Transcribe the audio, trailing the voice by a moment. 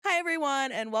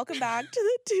and welcome back to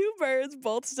the Two Birds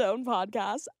Both Stone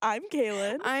podcast. I'm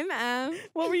Kaylin. I'm Em.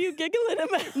 What were you giggling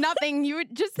about? Nothing. You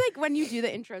would just like when you do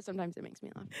the intro, sometimes it makes me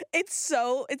laugh. It's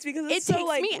because It so takes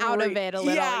like me out of it a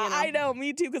little. Yeah, you know? I know,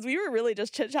 me too. Because we were really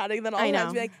just chit chatting, then all I of us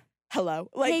know. be like, "Hello,"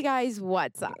 like. Hey guys,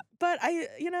 what's up? But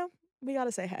we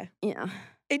gotta say hey. Yeah,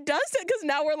 It does because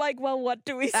now we're like, well, what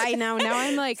do we say? I know. Now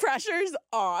I'm like, pressure's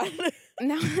on.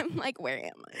 now I'm like, where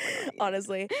am I?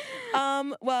 Honestly,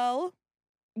 well,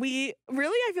 we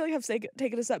really, I feel like have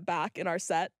taken a step back in our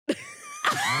set. Not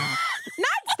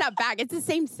step back. It's the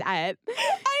same set,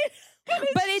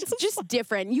 but it's just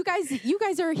different. You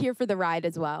guys are here for the ride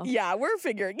as well. Yeah, we're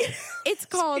figuring it out. It's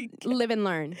called Live and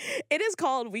Learn. It is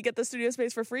called We Get the Studio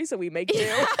Space for Free, so we make do.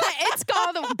 It's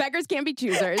called Beggars Can't Be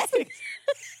Choosers.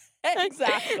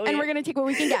 Exactly. And we're going to take what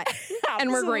we can get. And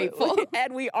we're grateful. Absolutely.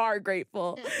 And we are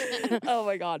grateful. Oh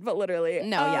my God. But literally.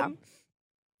 Yeah.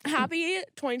 Happy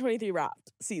 2023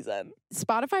 Wrapped season.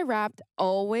 Spotify Wrapped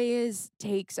always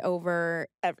takes over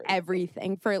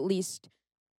everything for at least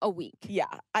a week. Yeah.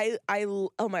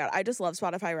 Oh my God. I just love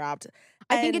Spotify Wrapped.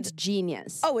 I think it's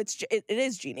genius. Oh, it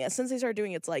is genius. Since they started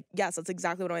doing it, it's like, yes, that's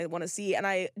exactly what I want to see. And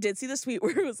I did see this tweet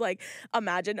where it was like,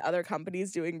 imagine other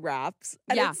companies doing Wraps.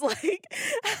 And Yeah. it's like,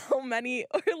 how many,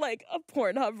 or like a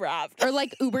Pornhub Wrapped. Or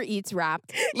like Uber Eats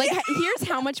Wrapped. Like, here's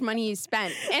how much money you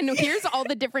spent. And here's all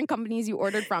the different companies you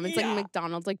ordered from. It's Yeah. like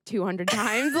McDonald's like 200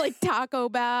 times, like Taco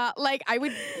Bell. Like, I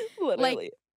would,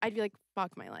 Literally. I'd be like,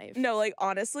 fuck my life. No, like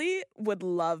honestly, would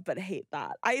love but hate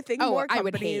that. I think more I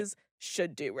would hate. companies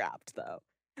should do Wrapped though.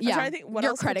 I'm Yeah. trying to think what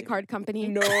Your else credit would do. card company.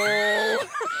 No.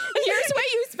 Here's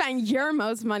what you spend your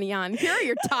most money on. Here are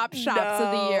your top shops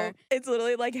of the year. It's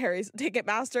literally like Harry's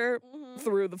Ticketmaster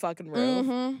through the fucking roof.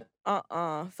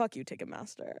 Mm-hmm. Fuck you,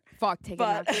 Ticketmaster. Fuck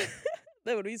But Ticketmaster.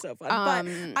 that would be so fun.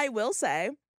 But I will say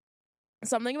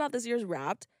something about this year's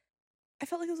Wrapped. I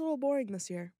felt like it was a little boring this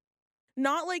year.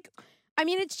 Not like. I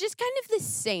mean, it's just kind of the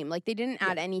same. Like, they didn't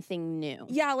add anything new.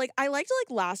 Yeah, like I liked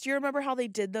like last year. Remember how they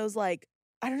did those like.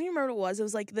 I don't even remember what it was. It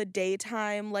was like the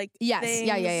daytime, like Yes, things,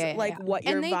 yeah. like what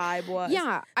your vibe was.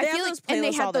 Yeah, They I have feel those like, and they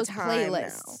playlists all had the those time now.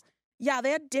 playlists. Yeah,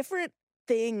 they had different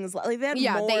things. Like they had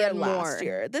more they had last more.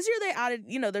 year. This year they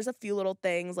added, there's a few little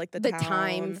things like the time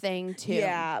town. thing too.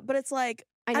 Yeah, but it's like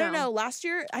I don't know. Last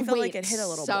year I felt like it hit a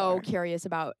little so more. curious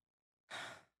about.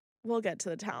 We'll get to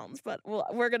the towns, but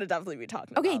we're gonna definitely be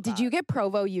talking. Okay, about did that. you get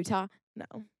Provo, Utah? No.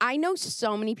 I know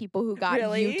so many people who got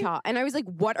Really? Utah, and I was like,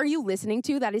 "What are you listening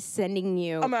to that is sending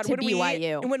you Oh my God, to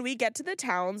BYU?" when we get to the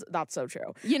towns, that's so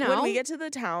true. You know, When we get to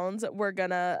the towns, we're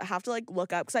gonna have to like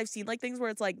look up because I've seen like things where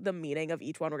it's like the meaning of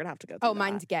each one. We're gonna have to go through. oh,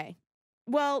 mine's gay.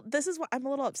 Well, this is what I'm a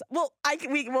little upset. Well,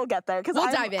 we'll get there because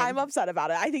We'll dive in. I'm upset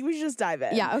about it. I think we should just dive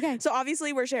in. Yeah, okay. So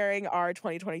obviously we're sharing our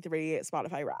 2023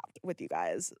 Spotify Wrapped with you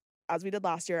guys. As we did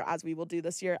last year, as we will do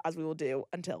this year, as we will do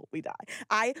until we die.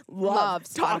 I love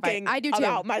Spotify. talking I do too.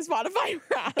 about my Spotify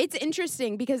Wrapped. It's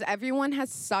interesting because everyone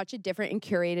has such a different and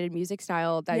curated music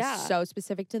style that Yeah. is so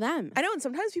specific to them. I know, and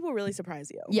sometimes people really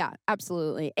surprise you. Yeah,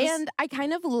 absolutely. This- And I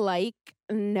kind of like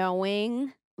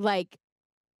knowing, like,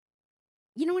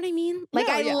 you know what I mean? Like,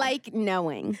 No, I yeah. like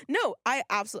knowing. No, I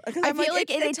absolutely. I feel like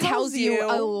it tells you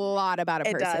a lot about a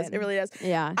It person. does. It really does.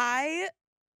 Yeah.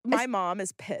 My mom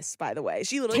is pissed, by the way.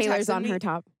 She literally Taylor's texted on me. her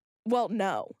top. Well,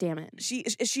 no. Damn it.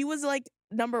 She was like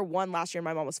number 1 last year.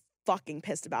 My mom was fucking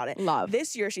pissed about it. Love.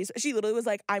 This year, she literally was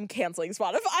like, I'm canceling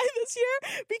Spotify this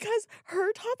year because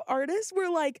her top artists were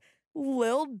like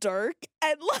Lil Durk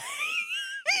and like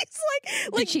he's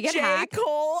like she get J. hacked?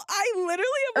 Cole. I literally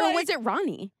am Or like, was it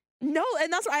Ronnie? no,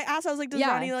 and that's what I asked. I was like, does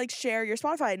Yeah. Ronnie like share your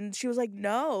Spotify? And she was like,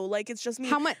 no, like it's just me.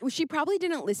 How much? She probably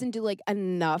didn't listen to like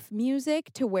enough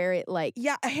music to where it like.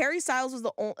 Yeah, Harry Styles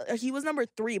was he was number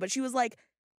 3, but she was like,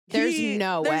 There's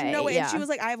no there's way, no way. And she yeah. was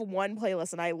like, I have one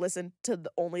playlist and I listen to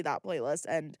only that playlist.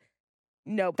 And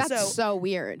nope. That's so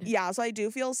weird. Yeah, so I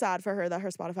do feel sad for her that her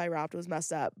Spotify Wrapped was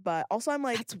messed up. But also I'm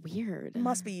like, That's weird.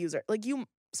 must be user. Like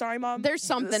sorry, Mom. There's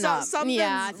something up. Something's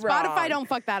Yeah, wrong. Spotify don't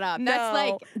fuck that up. That's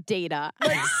like data.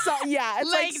 Like, yeah, it's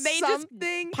Like, like they just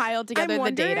something. Pile together I'm the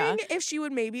wondering data. if she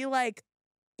would maybe like,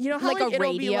 you know how Like a it'll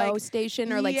be radio like,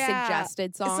 station or like yeah,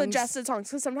 suggested songs. suggested songs.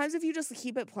 Because sometimes if you just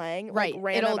keep it playing, Right. like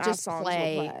random It'll ass just songs will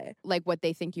play like what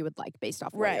they think you would like based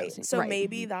off what you're Right. listening. So Right.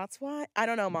 maybe that's why. I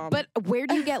don't know, Mom. But where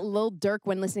do you get Lil Durk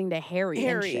when listening to Harry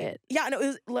and shit? Yeah, no,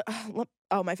 it was.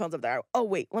 Oh, my phone's up there. Oh,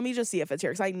 wait. Let me just see if it's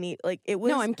here because I need like it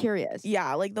was. No, I'm curious.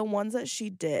 Yeah, like the ones that she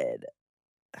did.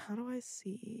 How do I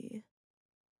see?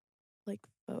 Like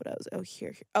photos. Oh,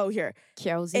 here. Oh, here.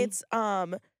 Kelsey. It's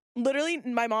literally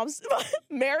my mom's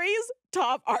Mary's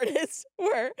top artists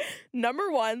were number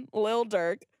 1 Lil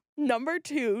Durk, Number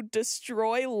 2,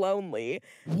 Destroy Lonely.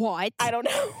 What? I don't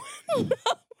know.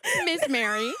 Miss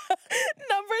Mary.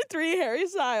 Number 3, Harry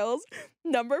Styles.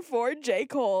 Number 4, J.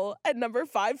 Cole. And number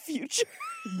 5, Future.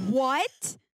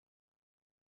 What?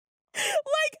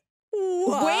 Like,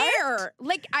 what? Where?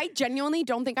 Like, I genuinely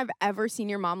don't think I've ever seen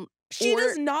your mom. She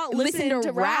does not listen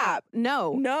to rap.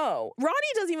 No. No. Ronnie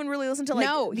doesn't even really listen to, like,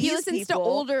 No, he these listens to people.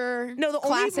 older No, the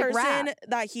only classic person rap.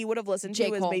 that he would have listened to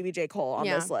J. is Cole. maybe J. Cole on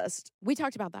Yeah. this list. We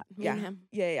talked about that. Me and Yeah. him.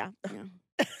 Yeah.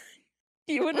 Yeah.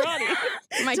 You and Ronnie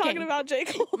My talking king. about J.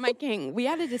 Cole. My king. We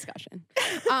had a discussion.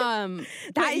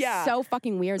 That is yeah. so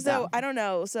fucking weird, So though. I don't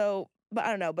know. But I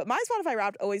don't know. But my Spotify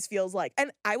Wrapped always feels like,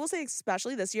 and I will say,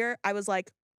 especially this year, I was like,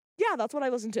 yeah, that's what I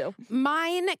listen to.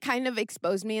 Mine kind of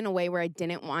exposed me in a way where I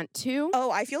didn't want to.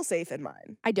 Oh, I feel safe in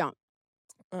mine. I don't.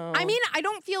 Oh. I mean, I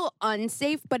don't feel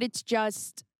unsafe, but it's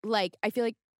just like, I feel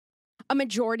like a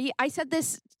majority, I said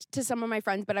this to some of my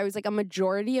friends, but I was like, a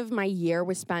majority of my year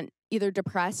was spent either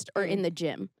depressed or in the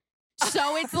gym.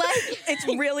 So it's like, it's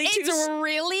really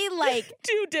really like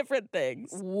two different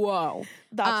things. Whoa.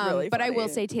 That's really But I will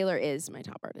funny. say Taylor is my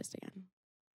top artist again.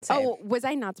 Same. Oh, was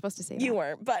I not supposed to say that? You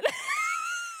weren't, but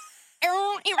But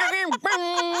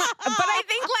I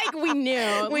think like we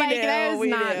knew. We like knew, that was we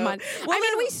not knew. much. Well, I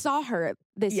mean, then- we saw her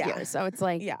this Yeah. year, so it's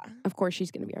like, yeah. of course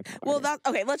she's gonna be our top Well, artist. that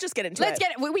okay. Let's just get into Let's it.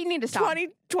 get it. We need to stop.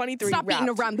 2023 Stop beating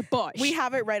Wrapped. around the bush. We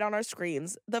have it right on our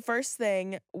screens. The first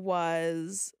thing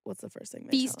was what's the first thing? they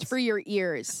tell Feast us? for your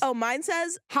ears. Oh, mine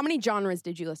says How many genres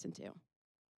did you listen to?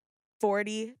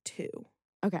 42.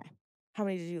 Okay. How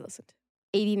many did you listen to?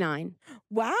 89.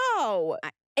 Wow.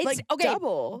 It's like okay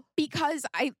double. because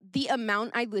the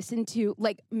amount I listened to,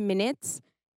 like minutes,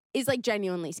 is like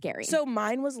genuinely scary. So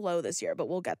mine was low this year, but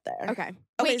we'll get there. okay.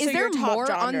 Okay, Wait, so is there your top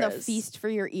more on the genres. Feast for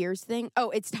Your Ears thing? Oh,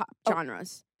 it's top Oh.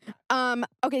 genres.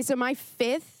 Okay, so my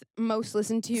fifth most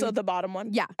listened to So the bottom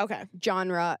one? Yeah. Okay.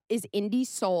 genre is indie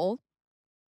soul.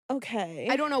 Okay.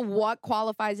 I don't know what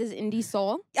qualifies as indie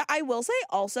soul. Yeah, I will say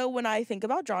also when I think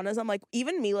about genres, I'm like,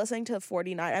 even me listening to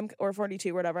 49 or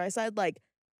 42, whatever I said, like,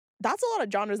 that's a lot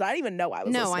of genres that I didn't even know I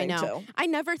was No, I listening know. to. I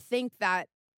never think that.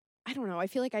 I don't know. I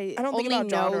feel like I don't think only about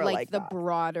know genre like like the that.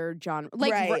 broader genre,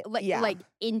 like Right, like yeah. like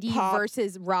indie Pop.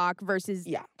 versus rock versus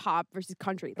Yeah. pop versus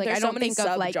country. Like There's I so don't many think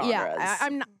of like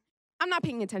subgenres. I'm not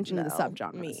paying attention to the No,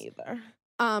 subgenres. Me either.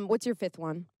 What's your fifth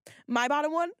one? My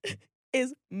bottom one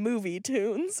is movie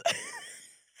tunes.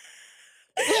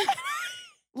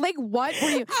 Like what were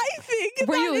you? I think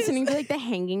Were that you is- listening to like The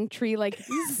Hanging Tree like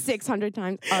 600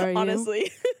 times? Are you? honestly,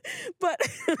 but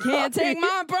Can't take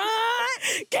my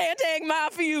pride. can't take my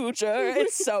future.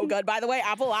 It's so good. By the way,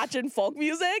 Appalachian folk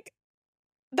music.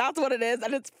 That's what it is,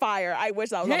 and it's fire. I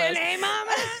wish that was on Can't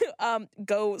ours.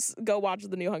 take my Go watch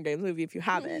the new Hunger Games movie if you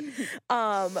haven't.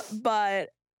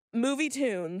 But movie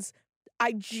tunes,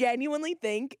 I genuinely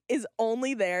think is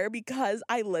only there because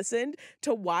I listened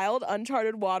to Wild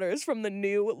Uncharted Waters from the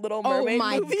new Little Oh Mermaid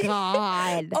my movie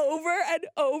god. over and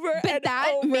over But and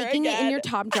that over making again. it in your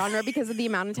top genre because of the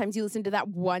amount of times you listen to that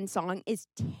one song is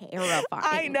terrifying.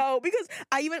 I know, because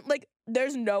I even like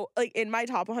there's no like in my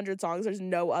top 100 songs there's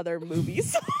no other movie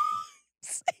songs.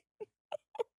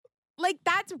 Like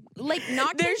that's like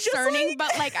not There's just, concerning, like-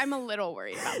 but like I'm a little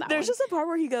worried about that. There's one. just a part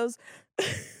where he goes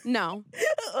no.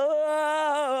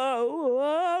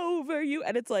 oh, over you,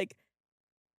 and it's like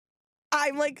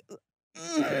I'm like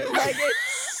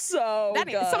it's so That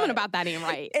ain't, good. someone about that ain't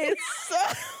right. It's so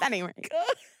That ain't right.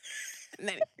 good.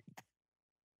 That ain't-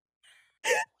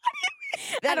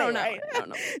 That I don't ain't know. right. I don't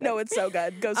know. No, it's so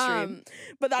good. Go stream.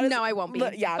 But that is no, I won't be.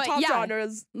 Yeah, But top yeah.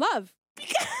 genres. Love.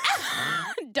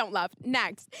 Don't love.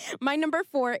 Next. My number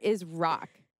 4 is rock.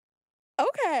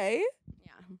 Okay,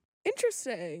 Yeah.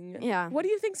 interesting. Yeah. What do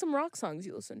you think? Some rock songs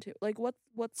you listen to? Like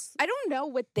what's I don't know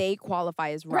what they qualify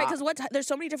as rock. right? Because there's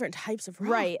so many different types of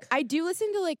rock. Right. I do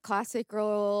listen to like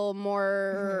classical,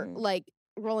 more Mhm. like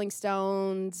Rolling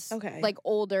Stones. Okay. Like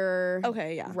older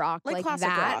Okay, yeah. rock, Like like classic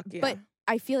that. rock, yeah. But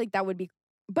I feel like that would be.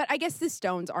 But I guess the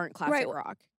Stones aren't classic Right.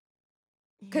 rock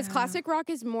because Yeah. classic rock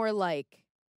is more like.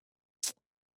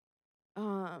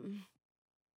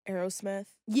 Aerosmith.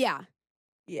 Yeah,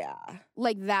 Yeah.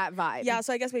 like that vibe. Yeah,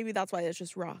 so I guess maybe that's why it's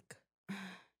just rock.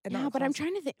 And Yeah, not but I'm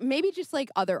classic. trying to think. Maybe just like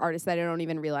other artists that I don't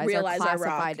even realize are are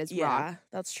classified rock. as yeah, rock.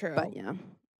 that's true. But yeah,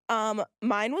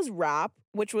 Mine was rap,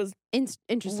 which was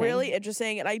interesting. really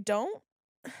interesting, and I don't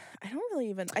really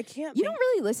even I can't. You think- don't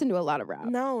really listen to a lot of rap.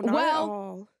 No, not Well, at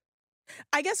all.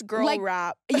 I guess girl like,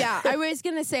 rap. Yeah, I was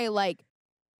gonna say like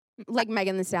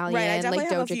Megan Thee Stallion, Right, I definitely like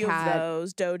have Doja a few Cat. of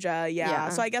those. Doja, yeah. Yeah.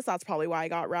 So I guess that's probably why I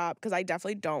got rap because I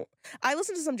definitely don't. I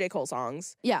listen to some J. Cole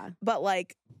songs, Yeah, but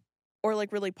like or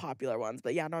like really popular ones.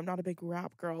 But yeah, no, I'm not a big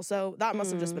rap girl, so that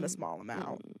must have just been a small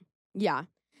amount. Yeah,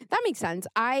 that makes sense.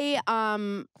 I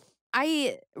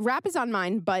rap is on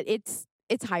mine, but it's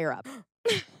higher up.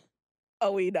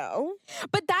 Oh, we know.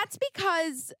 But that's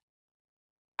because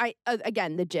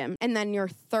again, the gym. And then your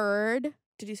third.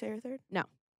 Did you say your third? No.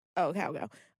 Oh, okay, I'll go.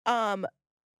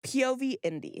 POV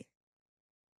indie.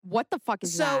 What the fuck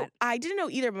is that? So I didn't know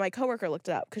either, but my coworker looked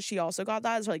it up because she also got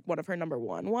that as like one of her number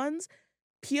one ones.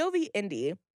 POV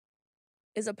indie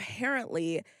is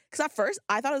apparently, because at first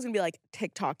I thought it was gonna be like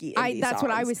TikTok-y indie That's what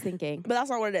I songs, was thinking. but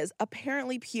that's not what it is.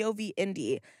 Apparently, POV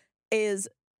indie is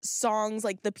songs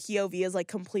like the POV is like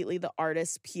completely the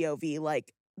artist's POV,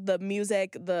 like the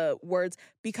music, the words,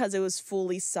 because it was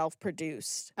fully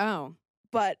self-produced. Oh.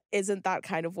 But isn't that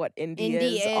kind of what indie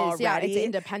is already? Yeah, it's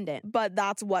independent. But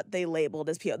that's what they labeled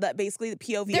as POV. That basically the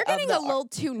POV. They're getting a little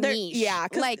too niche. Yeah,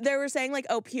 because like they were saying like,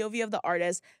 oh, POV of the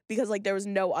artist, because like there was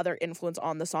no other influence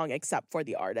on the song except for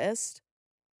the artist.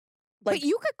 Like, but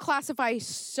you could classify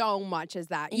so much as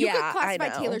that. You could classify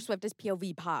Taylor Swift as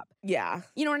POV pop. Yeah.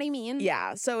 You know what I mean?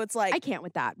 Yeah. So it's like, I can't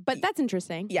with that, but that's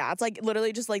interesting. Yeah, it's like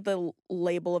literally just like the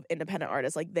label of independent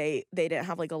artists. Like they didn't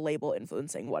have like a label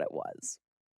influencing what it was.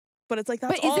 But it's like,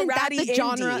 that's but isn't that already the indie.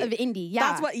 genre of indie? Yeah.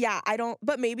 That's what, yeah, I don't,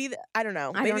 but maybe, I don't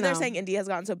know. Maybe they're saying indie has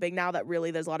gotten so big now that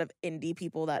really there's a lot of indie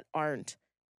people that aren't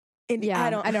indie. Yeah, I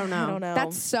don't know. I don't know.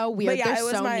 That's so weird. But yeah, they're it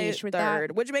was so my niche with third,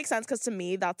 that. which makes sense because to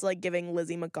me, that's like giving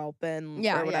Lizzie McAlpin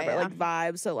or whatever, like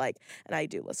vibes. So like, and I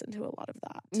do listen to a lot of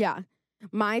that. Yeah.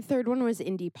 My third one was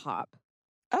indie pop.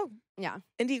 Oh. Yeah.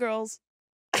 Indie girls.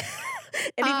 Indie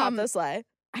pop, the slay.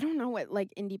 I don't know what, like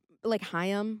indie, like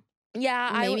Haim.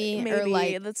 Yeah, maybe. Or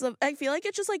like I feel like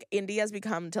it's just like indie has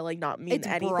become to like not mean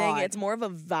anything. Broad. It's more of a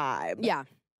vibe. Yeah,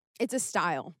 it's a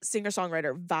style.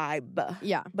 Singer-songwriter vibe.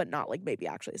 Yeah, but not like maybe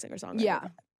actually a singer-songwriter. Yeah,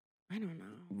 I don't know.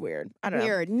 Weird. I don't know.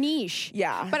 Weird niche.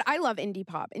 Yeah, but I love indie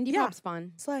pop. Indie pop's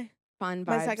fun. Slay. Fun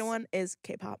vibes. My second one is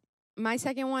K-pop. My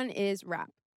second one is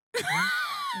rap.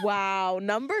 Wow,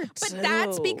 number 2. But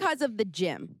that's because of the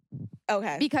gym.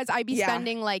 Okay. Because I'd be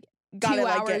spending like 2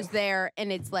 hours there,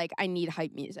 and it's like I need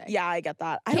hype music. Yeah, I get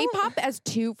that. K-pop as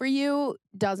 2 for you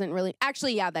doesn't really.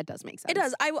 Actually, yeah, that does make sense. It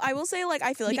does. I will say, like,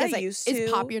 I feel like because I used to.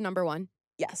 Is pop your number 1?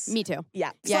 Yes. Me too.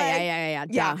 Yeah.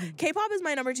 Yeah. K-pop is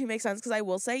my number 2. Makes sense because I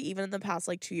will say, even in the past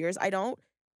like 2 years, I don't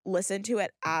listen to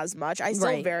it as much. I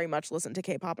still very much listen to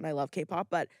K-pop, and I love K-pop,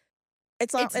 but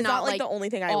it's not like the only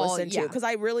thing I listen to because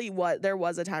I really there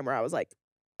was a time where I was like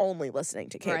only listening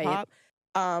to K-pop.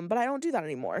 Right. But I don't do that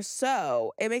anymore.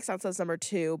 So it makes sense that's number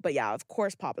 2. But yeah, of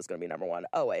course, pop is going to be number 1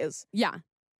 always. Yeah,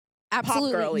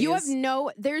 absolutely.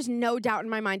 Pop there's no doubt in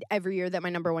my mind every year that my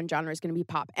number 1 genre is going to be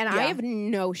pop, and I have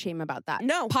no shame about that.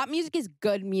 No, pop music is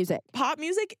good music. Pop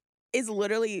music is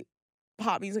literally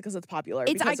pop music because it's popular.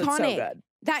 It's because iconic. It's so good.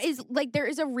 That is like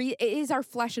it is our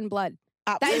flesh and blood.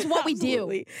 Absolutely. That is what we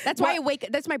do. That's why I wake.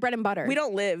 That's my bread and butter. We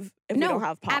don't live if we don't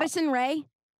have pop. Addison Rae.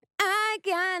 I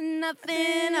got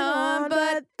nothing on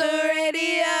but the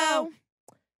radio.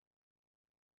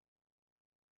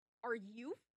 Are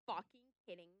you fucking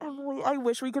kidding me? Emily, I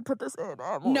wish we could put this in.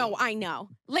 Emily. No, I know.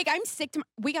 Like, I'm sick to.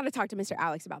 We got to talk to Mr.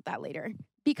 Alex about that later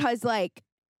because, like,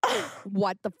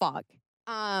 what the fuck?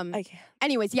 I can't.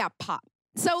 Anyways, yeah, pop.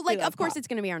 So, like, of course, it's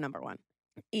gonna be our number 1.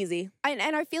 Easy. And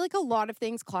I feel like a lot of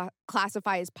things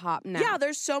classify as pop now. Yeah,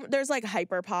 there's like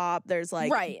hyper pop. There's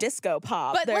like disco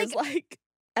pop. But there's like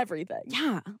everything.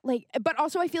 Yeah, like, but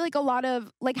also I feel like a lot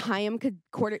of like Haim could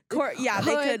they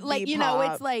could like be you pop.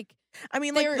 know it's like I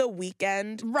mean like The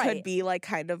Weeknd could be like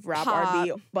kind of rap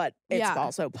R&B, but it's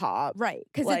also pop, right?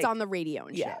 Because like, it's on the radio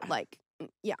and shit. Like,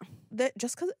 yeah,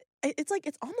 just because it's like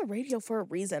it's on the radio for a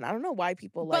reason. I don't know why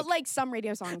people like, but like some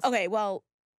radio songs. Okay, well,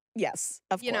 yes,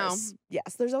 of you course,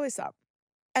 yes. There's always some,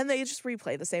 and they just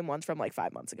replay the same ones from like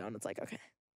 5 months ago, and it's like okay.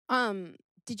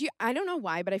 Did you? I don't know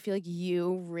why, but I feel like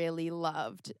you really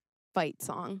loved Fight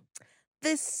Song.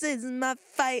 This is my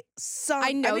fight song.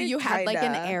 I know you had like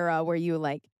an era where you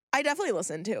like. I definitely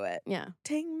listened to it. Yeah.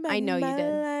 Take my I know you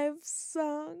did. life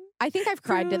song. I think I've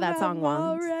cried to that song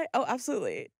once. Right. Oh,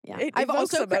 absolutely. Yeah. It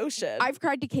evokes emotion. I've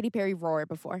cried to Katy Perry Roar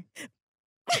before.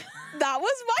 That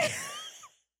was my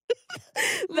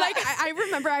like I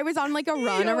remember I was on like a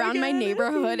run around my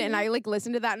neighborhood and I like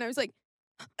listened to that and I was like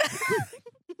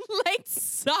like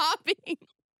sobbing.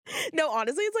 No,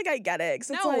 honestly, it's like I get it.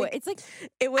 No, it's like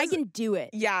it was, I can do it.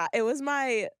 Yeah, it was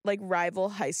my like rival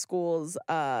high school's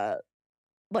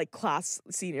like class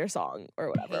senior song or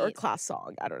whatever or class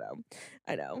song. I don't know.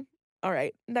 I know. All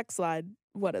right, next slide.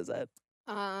 What is it?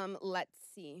 Let's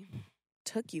see.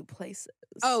 Took you places.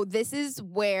 Oh, this is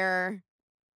where.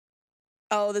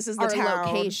 Oh, this is the our town.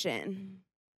 Location.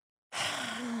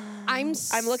 I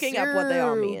I'm looking up what they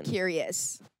all so mean.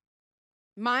 Curious.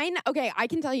 Mine, okay, I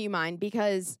can tell you mine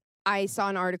because I saw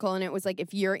an article and it was like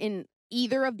if you're in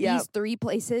either of these three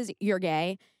places, you're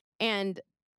gay. And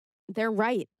they're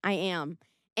right. I am.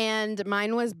 And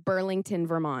mine was Burlington,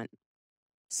 Vermont.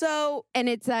 So, and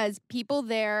it says people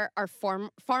there are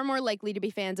far more likely to be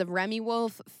fans of Remy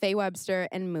Wolf, Faye Webster,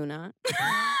 and Muna.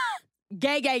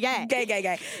 Gay, gay, gay. Gay, gay,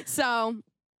 gay. So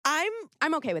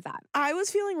I'm okay with that. I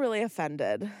was feeling really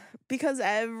offended because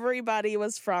everybody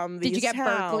was from these Did you get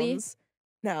towns. Berkeley?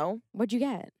 No. What'd you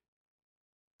get?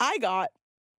 I got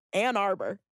Ann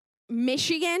Arbor.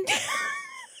 Michigan?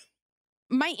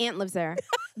 My aunt lives there.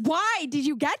 Why did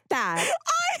you get that?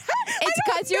 It's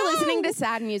because you're listening to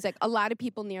sad music. A lot of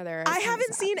people near there. I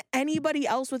haven't seen anybody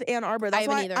else with Ann Arbor. That's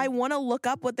why I want to look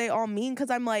up what they all mean because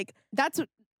I'm like, I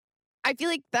feel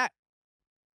like that.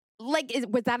 Like,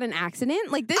 was that an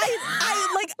accident? Like this?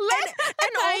 I like,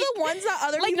 and all the ones that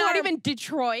other like people not are, even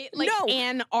Detroit, like no.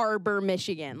 Ann Arbor,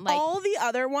 Michigan. Like all the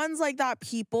other ones like that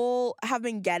people have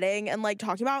been getting and like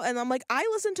talking about, and I'm like, I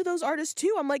listen to those artists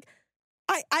too. I'm like,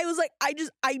 I was like,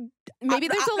 maybe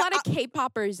there's a lot of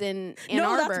K-poppers in Ann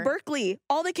Arbor. No, that's Berkeley.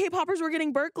 All the K-poppers were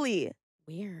getting Berkeley.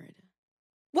 Weird.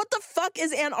 What the fuck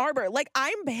is Ann Arbor? Like,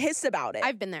 I'm pissed about it.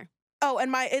 I've been there. Oh,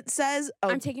 and it says,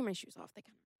 I'm taking my shoes off. They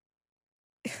can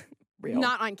real.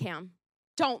 Not on cam.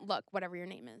 Don't look, whatever your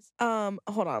name is.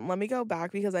 Hold on. Let me go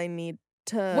back because I need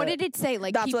to. What did it say?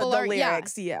 Like that's people what the are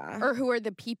lyrics, yeah. Or who are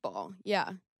the people?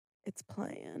 Yeah. It's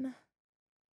playing.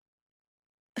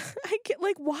 I get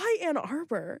like, why Ann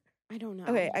Arbor? I don't know.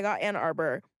 Okay, I got Ann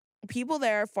Arbor. People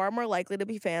there are far more likely to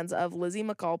be fans of Lizzie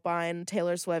McAlpine,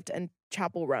 Taylor Swift, and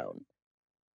Chappell Roan.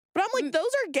 But I'm like, those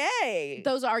are gay.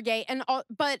 Those are gay, and all,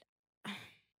 but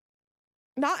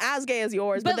not as gay as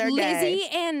yours, but they're Lizzie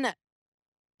gay.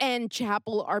 and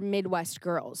Chappell are Midwest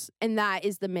girls, and that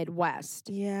is the Midwest.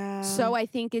 Yeah. So I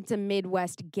think it's a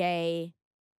Midwest gay.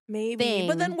 Maybe. Thing.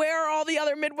 But then where are all the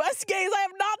other Midwest gays? I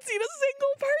have not seen a single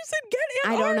person get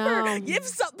Ann Arbor. I don't know.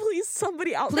 Please,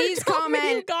 somebody out please there tell comment.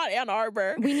 me you got Ann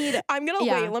Arbor. We need it. I'm going to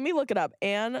wait. Let me look it up.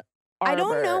 Ann Arbor. I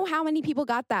don't know how many people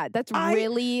got that. That's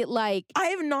really like. I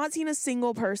have not seen a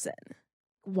single person.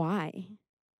 Why?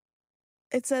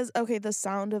 It says, okay, the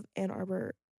sound of Ann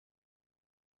Arbor.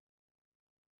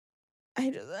 I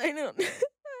don't.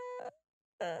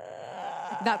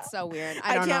 That's so weird.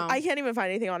 I can't even find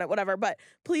anything on it. Whatever. But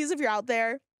please, if you're out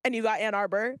there and you got Ann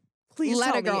Arbor, please let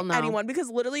tell a girl me know. Anyone, because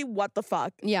literally, what the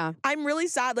fuck? Yeah. I'm really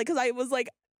sad, like, because I was like,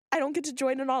 I don't get to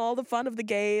join in on all the fun of the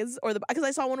gays because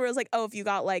I saw one where it was like, oh, if you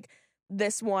got like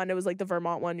this one, it was like the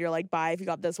Vermont one, you're like bi. If you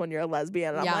got this one, you're a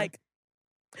lesbian. And I'm like,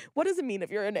 what does it mean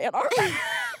if you're in Ann Arbor?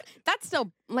 That's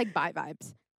still like bi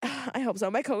vibes. I hope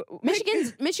so.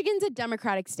 Michigan's a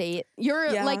Democratic state.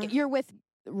 You're like you're with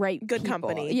good people.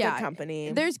 company. Yeah, good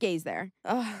company. There's gays there.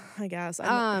 I guess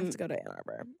I have to go to Ann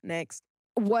Arbor next.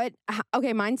 What?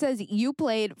 Okay, mine says you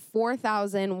played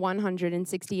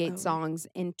 4,168 songs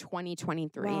in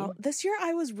 2023. Wow. This year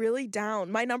I was really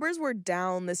down. My numbers were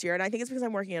down this year, and I think it's because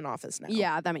I'm working in an office now.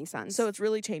 Yeah, that makes sense. So it's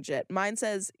really changed it. Mine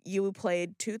says you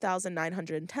played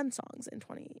 2,910 songs in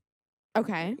 20.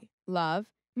 Okay, love.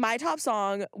 My top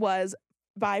song was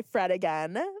by Fred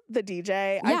Again, the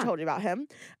DJ. I told you about him.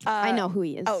 I know who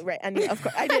he is. Oh, right. And of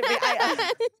course, I did.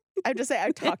 I'm just saying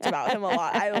I've talked about him a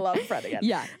lot. I love Fred Again.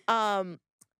 Yeah.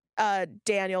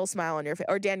 Daniel, Smile on Your Face.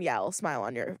 Or Danielle, Smile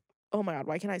on Your... Oh my God,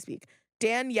 why can't I speak?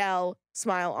 Danielle,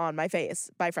 Smile on My Face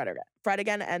by Fred Again. Fred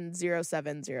Again and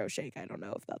 070 Shake. I don't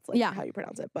know if that's like how you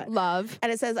pronounce it. But love.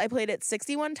 And it says, I played it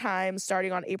 61 times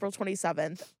starting on April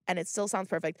 27th. And it still sounds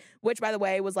perfect. Which, by the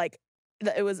way, was like...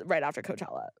 It was right after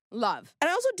Coachella. Love. And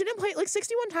I also didn't play it, like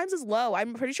 61 times is low.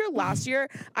 I'm pretty sure last year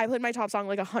I played my top song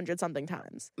like 100-something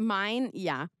times. Mine,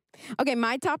 yeah. Okay,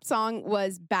 my top song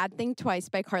was Bad Thing Twice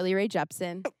by Carly Rae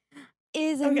Jepsen.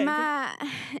 Is it my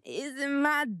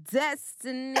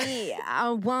destiny?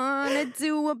 I wanna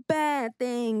do a bad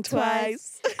thing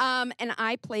twice. And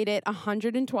I played it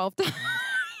 112 times.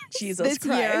 Jesus this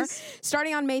Christ. year,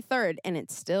 starting on May 3rd, and it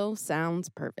still sounds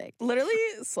perfect. Literally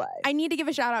slay. I need to give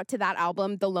a shout out to that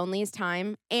album, The Loneliest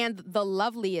Time and The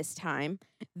Loveliest Time.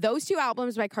 Those two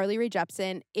albums by Carly Rae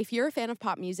Jepsen. If you're a fan of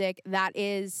pop music, that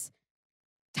is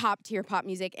top tier pop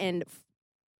music and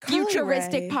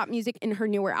futuristic pop music in her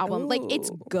newer album. Ooh. Like,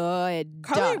 it's good.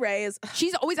 Carly Rae is...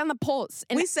 She's always on the pulse.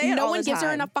 And we say it no all one the gives her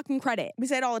time. enough fucking credit. We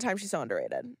say it all the time. She's so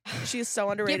underrated. She's so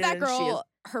underrated. Give that and she is, girl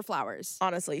her flowers.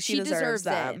 honestly, she deserves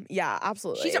them. it. Yeah,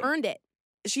 absolutely. She's earned it.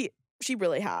 She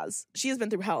really has. She has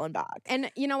been through hell and back. And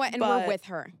you know what? And But we're with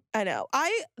her. I know.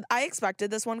 I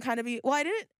expected this one kind of be... Well, I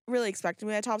didn't really expect it to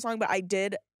be my top song, but I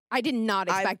did I did not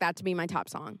expect that to be my top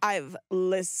song. I've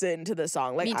listened to this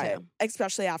song. Like, Me too.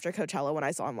 Especially after Coachella when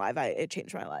I saw him live, it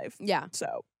changed my life. Yeah.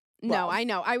 So. No, I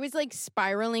know. I was like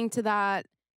spiraling to that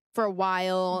for a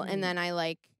while, and then I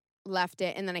like left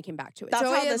it, and then I came back to it. That's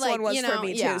so how this one was for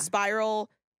me yeah. too. Spiral,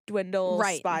 dwindle,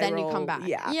 right. spiral. Then you come back.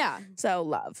 Yeah. So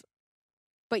love.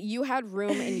 But you had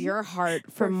room in your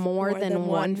heart for more than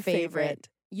one favorite.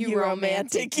 You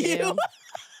romantic you.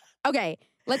 Okay,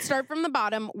 let's start from the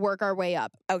bottom, work our way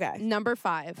up. Okay. Number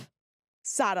 5.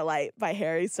 Satellite by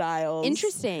Harry Styles.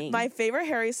 Interesting. My favorite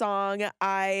Harry song.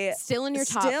 Still in your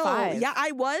top 5. Yeah,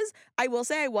 I will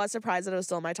say I was surprised that it was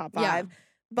still in my top 5.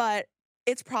 But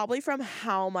it's probably from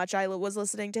how much I was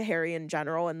listening to Harry in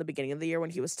general in the beginning of the year when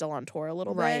he was still on tour a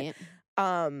little bit.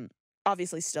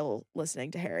 Obviously still listening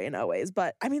to Harry and always.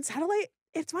 But I mean, Satellite,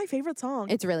 it's my favorite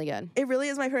song. It's really good. It really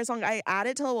is my favorite song. I add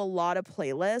it to a lot of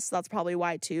playlists. That's probably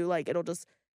why too. Like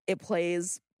it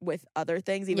plays with other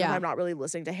things. Even if I'm not really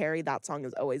listening to Harry, that song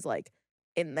is always like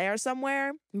in there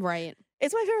somewhere. Right.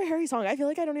 It's my favorite Harry song. I feel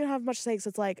like I don't even have much to say because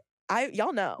it's like,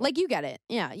 y'all know. Like you get it.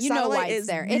 Yeah. You Satellite know why it's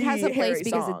there. It has a place Harry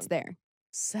because song. it's there.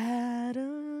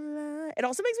 Satellite. It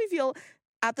also makes me feel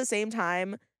at the same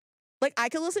time, like I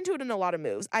can listen to it in a lot of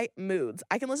moods. I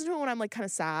can listen to it when I'm like kind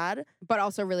of sad. But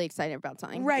also really excited about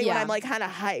something. Right. Yeah. When I'm like kind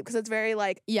of hyped because it's very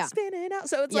like spinning out.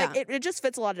 So it's like it just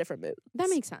fits a lot of different moods. That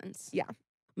makes sense. Yeah.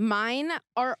 Mine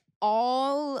are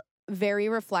all very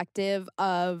reflective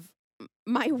of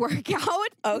my workout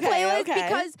playlist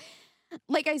because,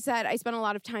 like I said, I spent a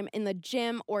lot of time in the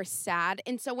gym or sad.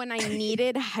 And so when I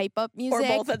needed hype up music.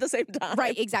 Or both at the same time.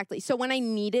 Right, exactly. So when I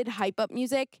needed hype up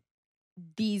music,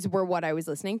 these were what I was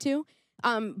listening to.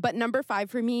 But number 5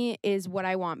 for me is What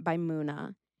I Want by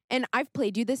Muna. And I've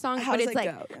played you this song, How but does it's it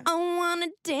like, go? Yeah. I want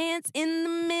to dance in the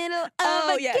middle of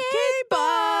a gay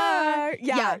bar.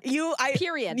 Yeah.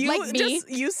 Period. Me.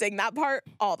 You sing that part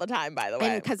all the time, by the way.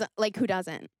 And because, like, who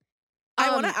doesn't?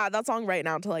 I want to add that song right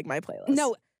now to, like, my playlist.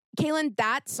 No, Kaylin,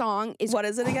 that song is What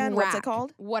is it again? crack. What's it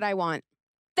called? What I Want.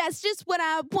 That's just what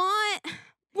I want.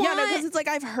 Yeah, no, because it's like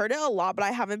I've heard it a lot, but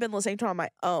I haven't been listening to it on my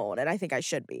own, and I think I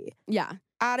should be. Yeah.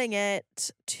 Adding it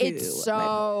to It's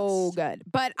so good.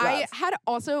 But Love.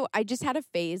 I just had a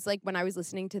phase like when I was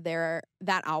listening to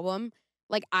that album,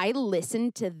 like I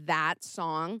listened to that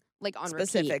song like on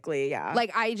specifically, repeat. Yeah.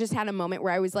 Like I just had a moment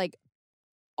where I was like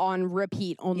on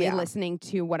repeat only listening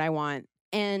to What I Want.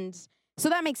 And so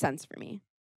that makes sense for me.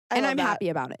 And I'm happy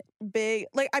about it. Big,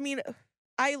 like, I mean,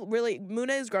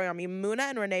 Muna is growing on me. Muna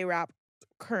and Renee Rapp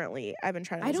currently, I've been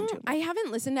trying to listen to. I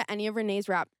haven't listened to any of Renee's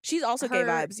rap. She's also gay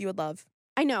vibes. You would love.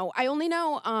 I know. I only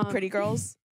know Pretty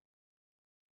Girls.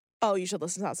 Oh, you should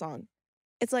listen to that song.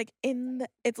 It's like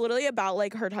it's literally about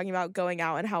like her talking about going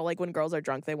out and how like when girls are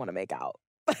drunk they want to make out.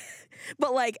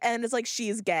 But like, and it's like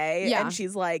she's gay and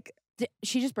she's like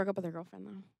she just broke up with her girlfriend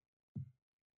though.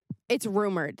 It's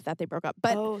rumored that they broke up,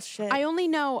 but oh shit. I only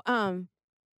know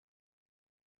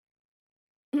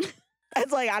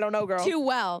it's like I don't know, girl. Too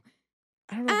well.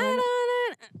 I don't know.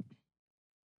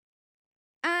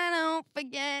 I don't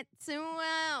forget too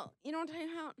well. You know what I'm talking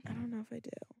about? I don't know if I do.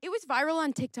 It was viral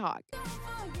on TikTok.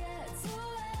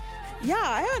 Yeah,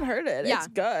 I haven't heard it. Yeah. It's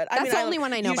good. That's the only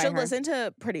one I know you by should her. listen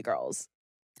to Pretty Girls.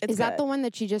 It's Is that good. the one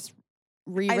that she just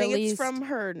re-released? I think it's from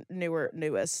her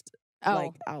newest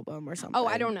like album or something. Oh,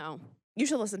 I don't know. You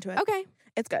should listen to it. Okay.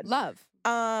 It's good. Love.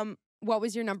 What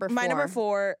was your number 4? My number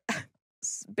 4,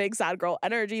 big sad girl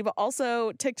energy, but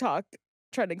also TikTok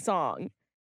trending song,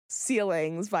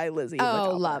 Ceilings by Lizzie.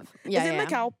 Oh, love. Yeah, Is it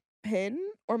Macau Pin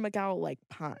or Macau like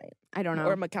Pine? I don't know.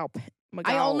 Or Macau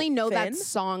I only know Finn? that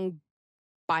song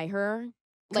by her,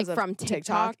 like from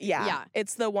TikTok. Yeah.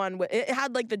 It's the one with, it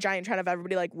had like the giant trend of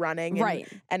everybody like running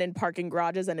and in parking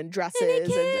garages and in dresses. And it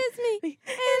kissed me.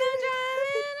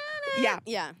 Yeah.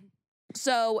 Yeah.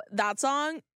 So that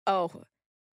song, oh,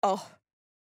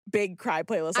 big cry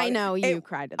playlist song. I know you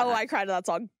cried to that. Oh, I cried to that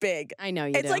song big. I know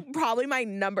you It's do. like probably my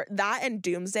number, that and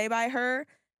Doomsday by her.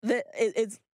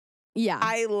 It's yeah.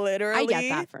 I literally I get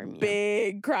that from you.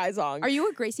 Big cry song. Are you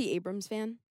a Gracie Abrams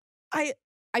fan?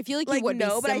 I feel like you would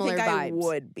no, be but I similar think vibes. I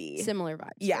would be. Similar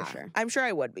vibes, Yeah, for sure. I'm sure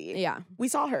I would be. Yeah. We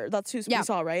saw her. That's who we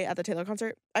saw, right? At the Taylor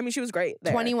concert. I mean, she was great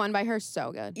there. 21 by her,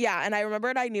 so good. Yeah, and I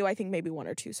remembered I knew I think maybe 1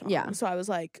 or 2 songs. Yeah. So I was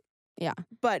like, yeah.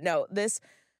 But no,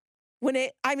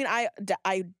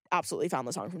 I absolutely found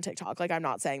the song from TikTok. Like, I'm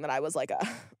not saying that I was like a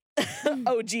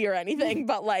OG or anything,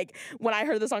 but like when I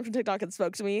heard the song from TikTok, it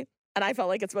spoke to me. And I felt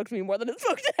like it spoke to me more than it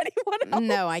spoke to anyone else.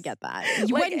 No, I get that.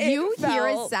 Like, when you hear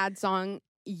a felt- sad song,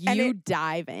 you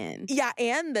dive in. Yeah,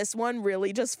 and this one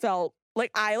really just felt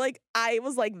like I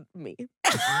was like me.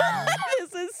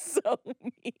 This is so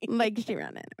me. Like she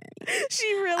ran into me.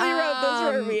 She really wrote this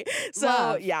for me. So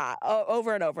love. yeah,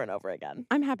 over and over and over again.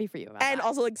 I'm happy for you about And that.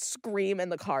 also like Scream in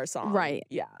the car song. Right.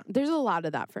 Yeah. There's a lot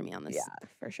of that for me on this. Yeah,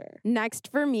 for sure. Next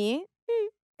for me,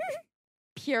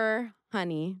 Pure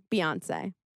Honey,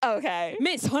 Beyonce. Okay.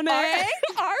 Miss Honey.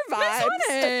 Our vibes.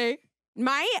 Miss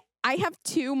Honey. I have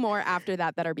two more after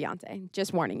that are Beyonce.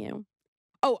 Just warning you.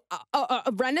 Oh,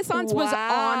 Renaissance was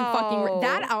on fucking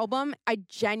that album. I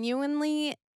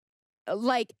genuinely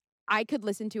like. I could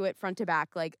listen to it front to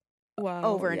back like Wow,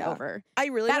 over and over. I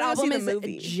really That want to album see is the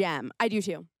movie. a gem. I do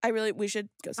too. We should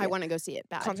go see I it. want to go see it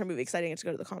bad. Concert movie. Exciting to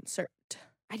go to the concert.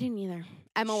 I didn't either.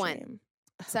 Emma went. Shame.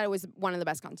 Said it was one of the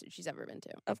best concerts she's ever been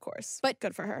to. Of course. But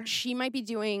good for her. She might be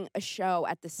doing a show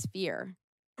at the Sphere.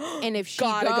 And if she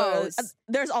Gotta goes, go.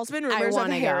 There's also been rumors of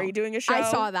wanna Harry go. doing a show. I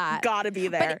saw that. Gotta be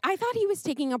there. But I thought he was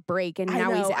taking a break and I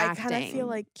now he's know, acting. I kind of feel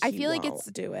like I he feel like won't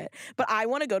it's do it. But I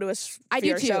want to go to a I do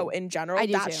Sphere too. show in general. I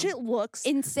do that too. shit looks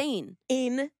insane.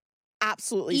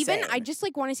 Absolutely Even sane. I just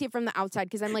like want to see it from the outside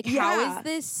because I'm like, Yeah. how is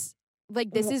this?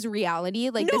 Like this is reality.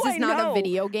 Like No, this is I not know. a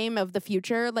video game of the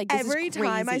future. Like this every is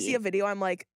time I see crazy. a video, I'm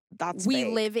like, that's we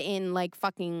fake. live in like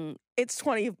fucking It's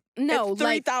 20. no it's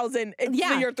like 3,000. It's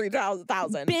yeah. the year 3,000.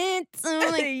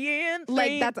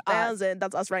 like that's us.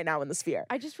 That's us right now in the Sphere.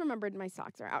 I just remembered my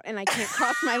socks are out and I can't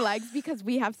cross my legs because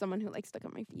we have someone who likes to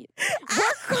cut my feet.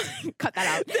 Cut that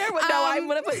out. I'm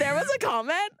gonna put. There was a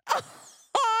comment. No,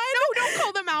 don't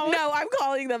call them out. No, I'm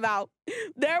calling them out.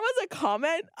 There was a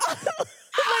comment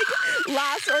like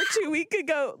last or 2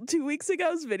 weeks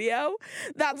ago's video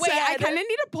that Wait, said, I kind of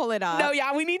need to pull it up. No,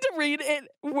 yeah, we need to read it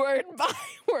word by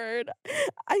word.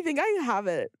 I think I have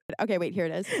it. Okay, wait, here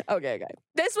it is. Okay.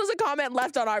 This was a comment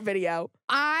left on our video.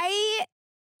 I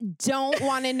don't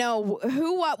want to know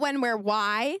who, what, when, where,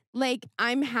 why. Like,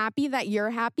 I'm happy that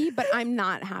you're happy, but I'm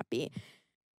not happy.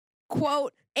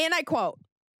 Quote, and I quote,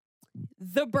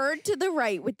 "The bird to the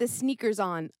right with the sneakers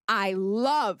on. I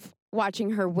love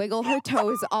watching her wiggle her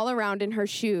toes all around in her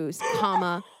shoes,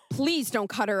 comma, please don't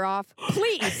cut her off.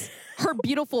 Please. Her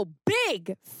beautiful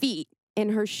big feet in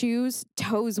her shoes,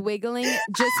 toes wiggling,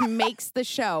 just makes the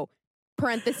show.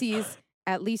 Parentheses,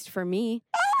 at least for me.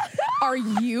 Are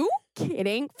you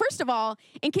kidding? First of all,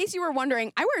 in case you were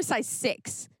wondering, I wear a size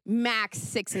 6, max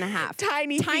 6.5.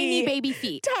 Tiny baby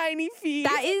feet. Tiny feet.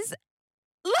 That is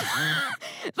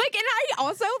like, and I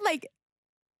also like,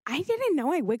 I didn't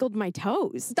know I wiggled my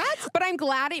toes. But I'm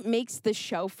glad it makes the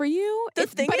show for you.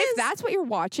 If that's what you're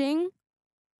watching.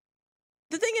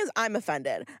 The thing is, I'm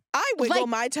offended. I wiggle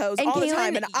my toes all the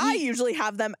time, and I usually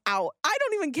have them out. I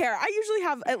don't even care. I usually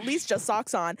have at least just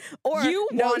socks on or you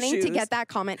no wanting shoes. to get that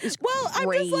comment is well, crazy.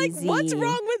 I'm just like, what's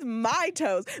wrong with my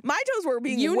toes? My toes were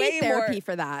being you way need therapy more.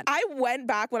 For that. I went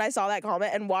back when I saw that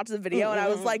comment and watched the video, and I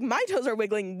was like, my toes are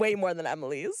wiggling way more than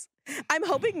Emily's. I'm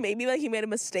hoping maybe like he made a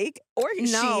mistake or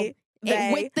she.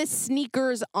 With the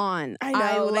sneakers on. I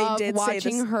know, love they did say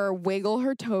watching this. her wiggle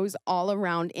her toes all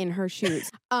around in her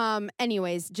shoes.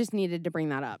 Anyways, just needed to bring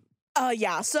that up.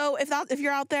 Yeah. So if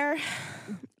you're out there,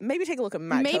 maybe take a look at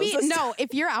my toes. No,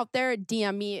 if you're out there,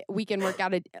 DM me. We can work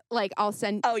out I'll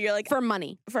send. Oh, you're like for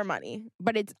money.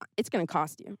 But it's gonna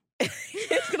cost you.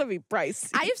 It's gonna be pricey.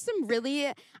 I have some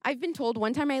I've been told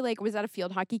one time I was at a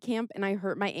field hockey camp and I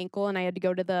hurt my ankle and I had to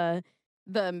go to the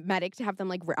medic to have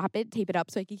them wrap it, tape it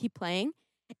up so I could keep playing.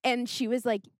 And she was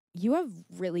like, "You have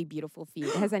really beautiful feet.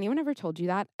 Has anyone ever told you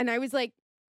that?" And I was like,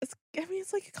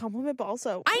 it's like a compliment, but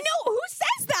also I know, who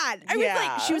says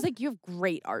that? She was like, "You have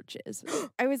great arches."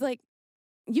 I was like,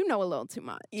 "You know a little too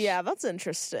much." Yeah, that's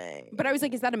interesting. But I was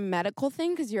like, "Is that a medical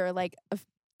thing? Because you're like a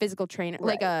physical trainer,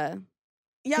 right. like a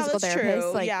physical that's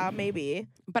therapist? true. Yeah, maybe."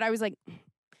 But I was like,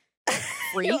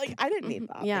 freak. You're like, I didn't need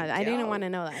that. Yeah, I didn't want to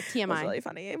know that. TMI. That's really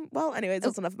funny. Well, anyways,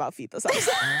 that's enough about feet this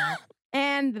episode.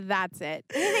 And that's it.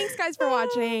 Thanks, guys, for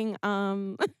watching.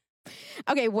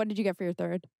 Okay, what did you get for your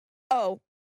third? Oh,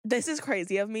 this is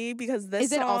crazy of me because this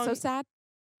is it song, also sad?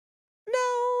 No,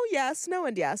 yes, no,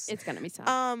 and yes. It's gonna be sad.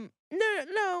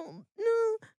 No.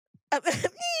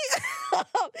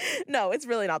 No, it's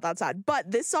really not that sad. But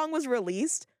this song was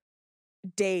released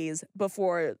days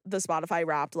before the Spotify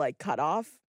Wrapped cut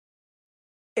off.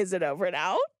 Is it over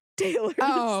now? Taylor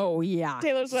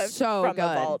Swift so from good.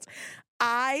 the vault.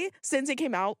 Since it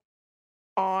came out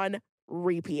on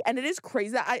repeat, and it is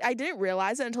crazy that I didn't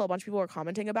realize it until a bunch of people were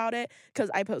commenting about it because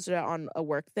I posted it on a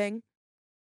work thing,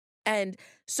 and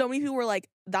so many people were like,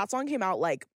 "That song came out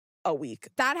a week."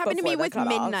 That happened to me with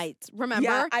Midnights. Remember?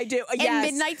 Yeah, I do. And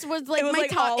yes. Midnights was It was, my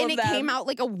top, all and of it came them.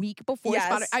 out a week before Yes.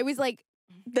 Spotify. I was like,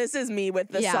 "This is me with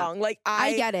this Yeah. song."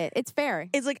 I get it. It's fair.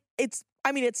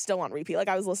 It's still on repeat.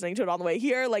 I was listening to it on the way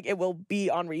here. It will be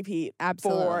on repeat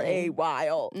Absolutely. for a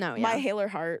while. No, yeah. My Haylor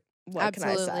Heart what can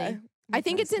I say? Absolutely. What I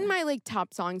think can it's in say? my like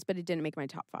top songs, but it didn't make my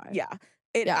top 5. Yeah.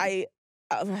 Yeah.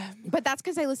 Uh, But that's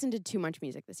because I listened to too much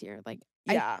music this year. Like,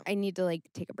 yeah. I need to like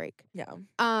take a break. Yeah.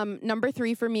 Number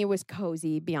 3 for me was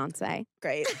Cozy, Beyonce.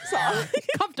 Great song.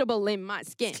 Comfortable in my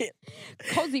skin.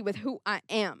 Cozy with who I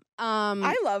am.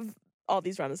 I love all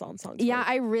these Renaissance songs. Yeah,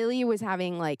 I really was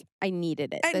having like I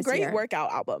needed it and this great year.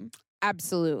 workout album.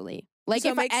 Absolutely. Like So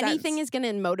it if makes anything sense. is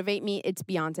gonna motivate me, it's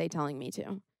Beyonce telling me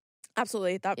to.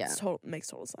 Absolutely. That Yeah. makes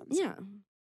total sense. Yeah.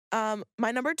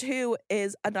 My number 2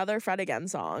 is another Fred again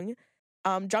song.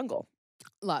 Jungle.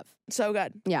 Love. So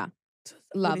good. Yeah.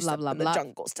 When Love, you step love, in the love.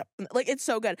 jungle step. Like it's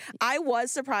so good. I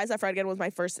was surprised that Fred again was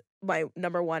my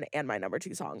number 1 and my number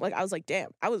 2 song. Like I was like,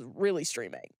 damn, I was really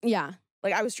streaming. Yeah.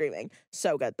 Like I was streaming.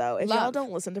 So good though. If y'all Love.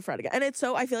 don't listen to Fred again, and it's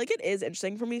so I feel like it is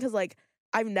interesting for me because like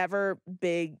I've never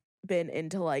been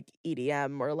into like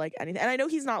EDM or like anything. And I know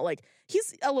he's not like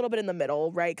he's a little bit in the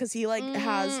middle, right? Because he like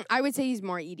has I would say he's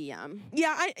more E EDM.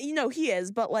 yeah, he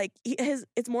is, but like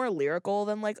it's more lyrical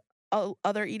than like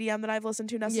other EDM that I've listened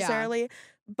to necessarily.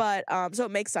 But so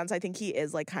it makes sense. I think he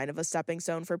is like kind of a stepping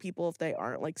stone for people if they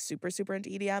aren't like super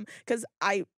into EDM. Because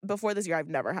before this year I've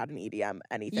never had an EDM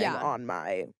anything Yeah. on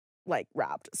my like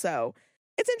Wrapped. So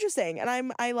it's interesting,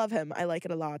 and I love him. I like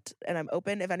it a lot, and I'm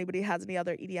open if anybody has any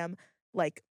other EDM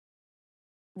like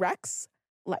Rex.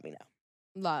 Let me know.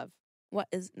 Love. What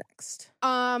is next?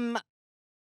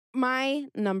 My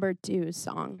number 2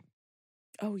 song,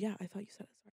 Oh yeah, I thought you said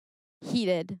it.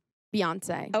 Heated,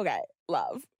 Beyonce. Okay,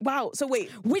 love. Wow. So wait,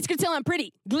 Whisker till I'm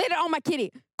pretty. Glitter on my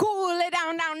kitty. Cool it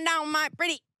down, my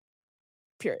pretty.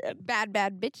 period. Bad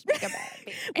bitch. Make a bad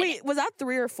bitch. Wait, was that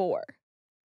 3 or 4?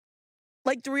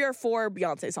 Like 3 or 4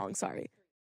 Beyonce songs, sorry.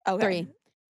 Okay. 3.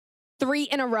 3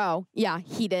 in a row. Yeah,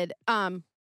 Heated. Bada,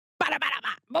 bada, ba,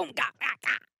 boom, ga, ga, ga.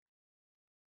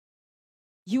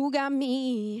 You got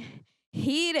me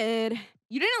heated.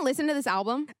 You didn't listen to this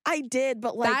album? I did,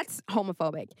 but like That's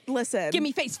homophobic. listen. Give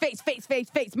me face.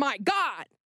 My God.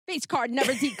 Face card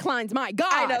never declines. My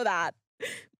God. I know that.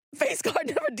 Face card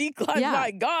never declines, Yeah.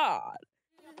 my God.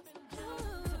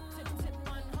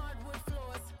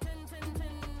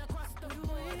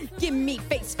 Give me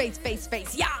face.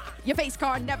 Yeah. Your face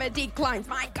card never declines.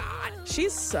 My God.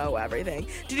 She's so everything.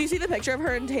 Did you see the picture of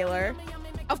her and Taylor?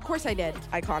 Of course I did.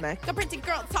 Iconic. The pretty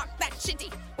girl talk that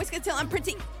shitty. Whisker till I'm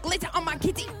pretty. Glitter on my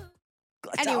kitty.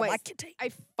 Glitter on my Anyways, kitty.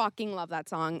 I fucking love that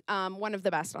song. One of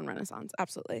the best on Renaissance.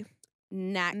 Absolutely.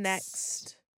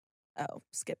 Next. Oh,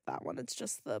 skip that one. It's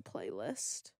just the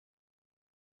playlist.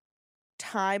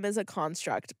 Time is a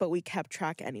construct, but we kept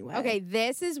track anyway. Okay,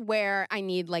 this is where I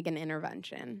need like an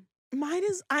intervention.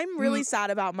 I'm really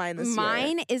sad about mine this year.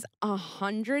 Mine is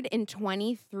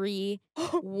 123,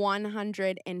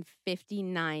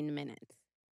 159 minutes.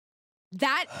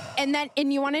 That,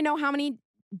 and you want to know how many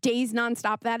days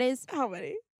nonstop that is? How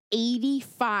many?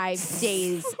 85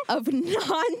 days of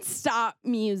nonstop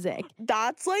music.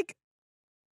 That's like,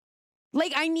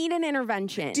 Like, I need an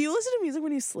intervention. do you listen to music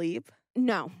when you sleep?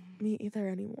 No, Me either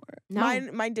anymore. No.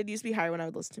 Mine did used to be higher when I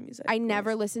would listen to music. I of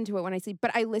never course. listen to it when I sleep,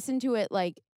 but I listen to it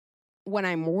like when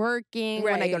I'm working,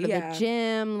 when I go Right, to yeah. the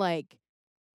gym, like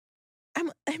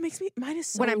It makes me, mine is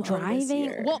so when I'm low this driving.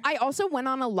 year. Well, I also went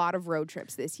on a lot of road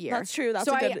trips this year. That's true. That's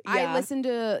so a good, I listened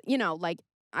to, like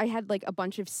I had like a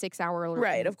bunch of 6-hour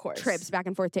Right, of course. trips back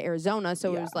and forth to Arizona. So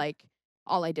it Yeah. was like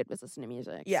all I did was listen to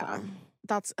music. Yeah. so.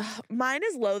 That's mine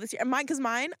is low this year. Because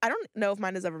mine, I don't know if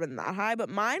mine has ever been that high, but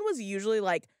mine was usually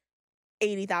like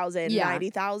 80,000, Yeah.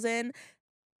 90,000.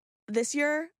 This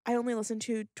year, I only listened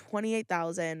to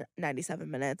 28,097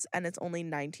 minutes, and it's only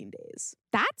 19 days.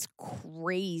 That's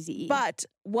crazy. But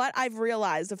what I've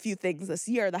realized, a few things this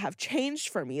year that have changed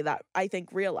for me that I think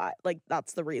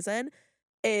that's the reason,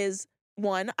 is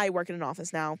one, I work in an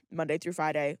office now, Monday through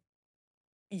Friday,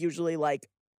 usually like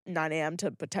 9 a.m.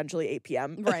 to potentially 8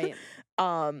 p.m. right.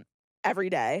 Every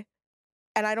day.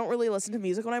 And I don't really listen to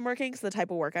music when I'm working because the type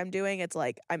of work I'm doing, it's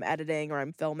like I'm editing or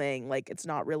I'm filming. Like it's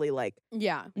not really like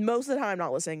Yeah. most of the time I'm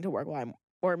not listening to work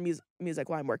music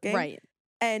while I'm working. Right.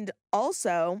 And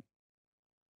also,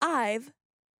 I've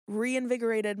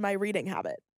reinvigorated my reading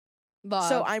habit. Love.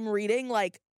 So I'm reading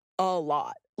like a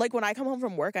lot. Like when I come home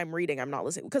from work, I'm reading. I'm not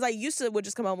listening because I used to would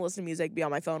just come home and listen to music, be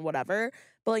on my phone, whatever.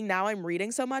 But like now I'm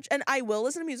reading so much, and I will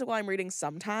listen to music while I'm reading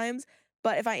sometimes.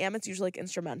 But if I am, it's usually like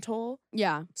instrumental.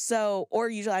 yeah. So, or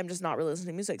usually I'm just not really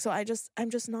listening to music. So I'm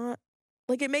just not,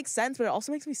 like, it makes sense, but it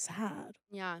also makes me sad.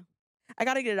 Yeah. I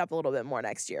got to get it up a little bit more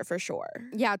next year for sure.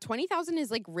 Yeah. 20,000 is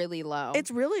like really low.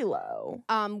 It's really low.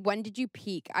 When did you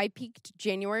peak? I peaked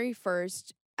January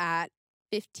 1st at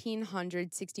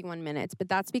 1,561 minutes, but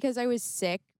that's because I was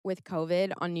sick with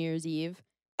COVID on New Year's Eve.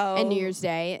 and New Year's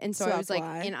Day. And so I was that's like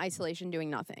why. in isolation doing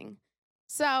nothing.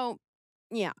 So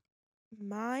yeah.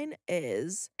 Mine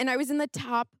is And I was in the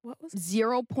top what was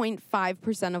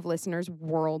 0.5% of listeners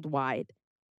worldwide.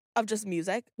 of just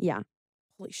music? Yeah.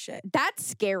 Holy shit. That's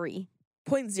scary.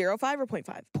 0.05 or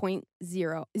 0.5?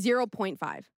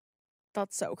 0.5.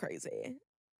 That's so crazy.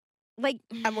 Like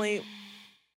Emily,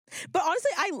 but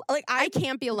honestly, I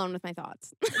can't be alone with my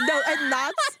thoughts. no, and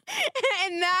that's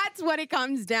and that's what it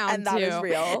comes down and to. that is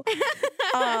real.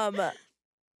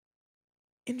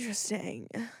 Interesting.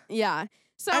 Yeah.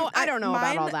 So I don't know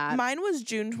about all that. Mine was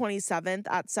June 27th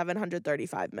at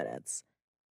 735 minutes.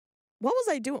 What was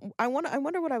I doing? I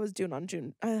wonder what I was doing on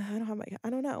June. I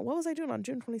don't know. What was I doing on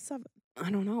June 27th? I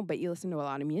don't know, but you listen to a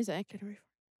lot of music.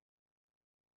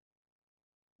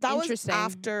 That was Interesting.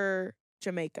 after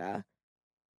Jamaica,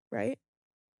 right?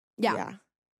 Yeah.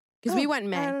 Because we went in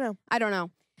May. I don't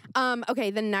know. Okay,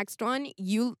 the next one,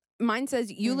 mine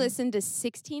says you Mhm. listened to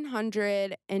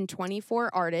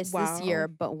 1,624 artists this year,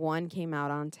 Wow. but one came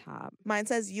out on top. Mine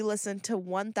says you listened to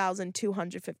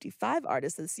 1,255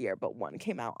 artists this year, but one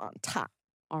came out on top.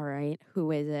 All right, who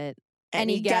is it?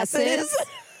 Any guesses?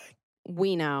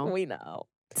 We know. We know.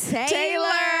 Taylor!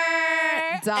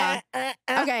 Duh.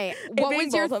 Okay, what being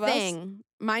was your both of us. thing?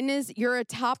 Mine is you're a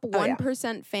top Oh, yeah.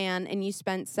 1% fan and you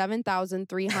spent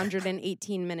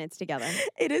 7,318 minutes together.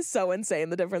 It is so insane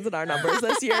the difference in our numbers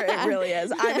this year. It really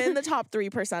is. I'm in the top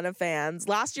 3% of fans.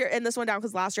 Last year, and this one down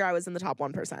because last year I was in the top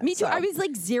 1%. Me too. So. I was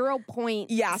like 0 point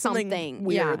something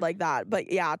weird Yeah. like that.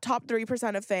 But yeah, top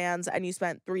 3% of fans, and you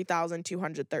spent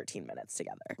 3,213 minutes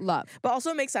together. Love. But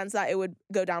also it makes sense that it would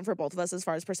go down for both of us as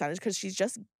far as percentage because she's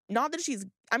just not that she's.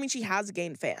 I mean, she has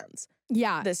gained fans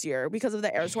Yeah. this year because of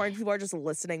the Eras Tour, and people are just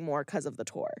listening more because of the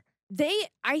tour.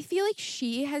 I feel like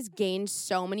she has gained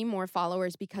so many more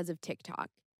followers because of TikTok.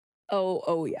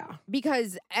 Oh yeah.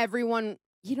 Because everyone,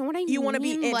 you know what I mean? You want to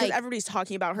be in because like, everybody's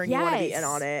talking about her, and you want to be in Yes.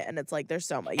 on it, and it's like there's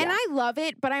so much. Yeah. And I love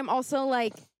it, but I'm also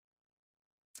like,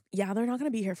 Yeah, they're not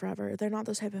gonna be here forever. They're not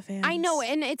those type of fans. I know,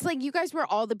 and it's like you guys were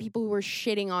all the people who were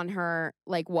shitting on her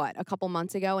like what, a couple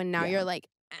months ago, and now Yeah. you're like,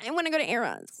 I want to go to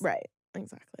Eras. Right.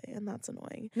 Exactly. And that's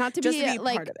annoying. Not to Just be, to be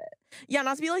like part of it. Yeah,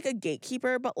 not to be like a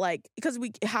gatekeeper, but like because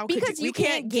we you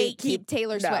can't gatekeep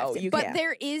Taylor No, Swift. you But can't.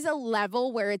 there is a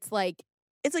level where it's like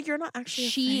It's like you're not actually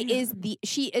she a is fan.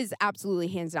 she is absolutely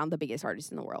hands down the biggest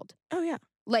artist in the world. Oh yeah.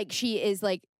 Like she is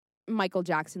like Michael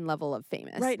Jackson level of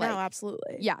famous. Right like, now,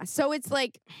 absolutely. Yeah. So it's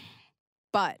like,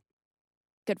 but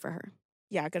good for her.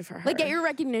 Yeah, good for her. Like get your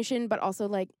recognition, but also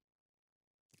like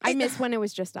I miss when it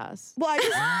was just us. Well,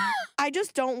 I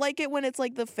just don't like it when it's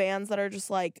like the fans that are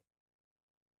just like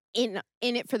In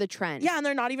it for the trend. yeah, and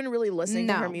they're not even really listening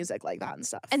to her No. music like that and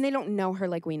stuff. And they don't know her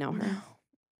like we know her. no.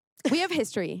 We have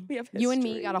history. We have You and me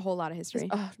history. got a whole lot of history.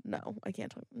 No, I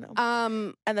can't talk. No.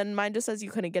 Um, And then mine just says you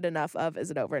couldn't get enough of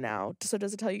Is It Over Now? So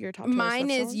does it tell you your top Taylor mine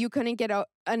Swift is song? you couldn't get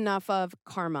enough of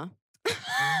Karma.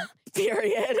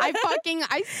 Period.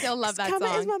 I still love that Karma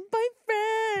song. is my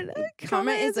boyfriend.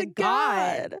 Karma is a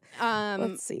god.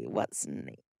 Let's see what's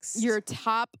next. Your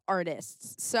top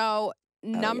artists. So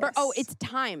number yes. it's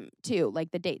time too,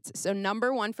 like the dates. So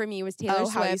number 1 for me was Taylor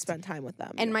Swift. how you spent time with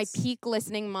them. And my yes. peak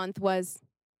listening month was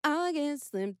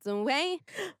August slipped away.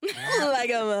 like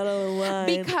a bottle of wine.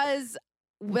 Because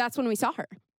that's when we saw her.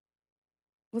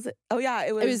 Was it? Oh yeah,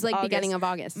 it was. It was like August. beginning of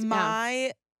August. Yeah.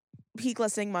 My peak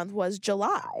listening month was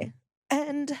July,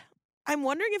 and I'm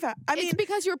wondering if I mean it's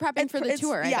because you were prepping for the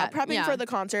tour. Yeah, prepping for the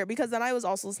concert because then I was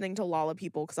also listening to Lolla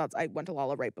people because I went to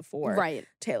Lolla right before right.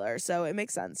 Taylor, so it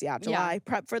makes sense. Yeah, July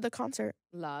prep for the concert.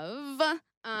 Love.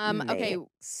 Okay.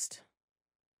 Next.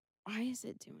 Why is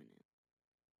it doing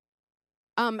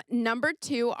it? Number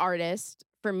 2 artist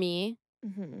for me,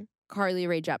 Mm-hmm. Carly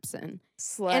Rae Jepsen.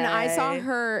 Slay. And I saw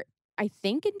her, I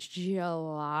think in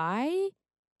July,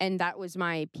 and that was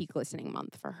my peak listening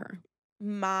month for her.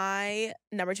 My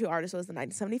number 2 artist was the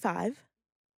 1975.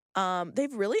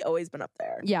 They've really always been up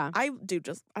there. Yeah. I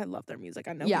love their music.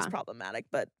 I know Yeah. he's problematic,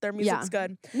 but their music's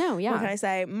good. No, What can yeah. I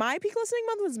say? My peak listening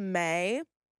month was May.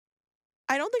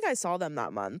 I don't think I saw them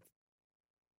that month.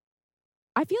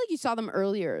 I feel like you saw them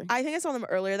earlier. I think I saw them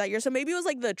earlier that year. So maybe it was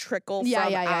like the trickle from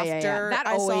after That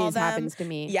I saw always them. happens to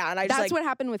me. Yeah, and I just That's like, what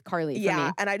happened with Carly for yeah,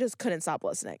 me. and I just couldn't stop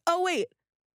listening. Oh wait.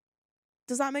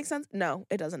 Does that make sense? No,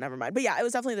 it doesn't. Never mind. But yeah, it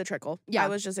was definitely the trickle. Yeah. I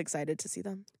was just excited to see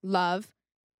them. Love.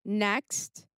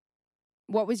 Next,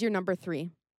 what was your number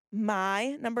 3?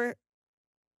 My number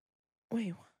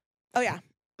wait. Oh yeah.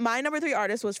 My number 3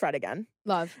 artist was Fred again.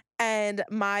 Love. And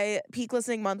my peak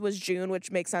listening month was June,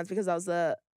 which makes sense because that was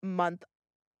the month.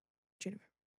 June.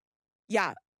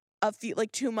 Yeah, a few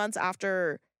 2 months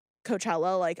after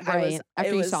Coachella. Like Right.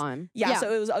 After you saw him. Yeah,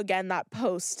 so it was again that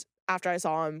post after I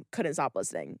saw him, couldn't stop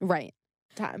listening. Right.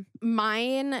 Time.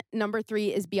 Mine, number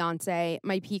 3 is Beyonce.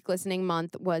 My peak listening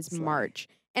month was Slay. March.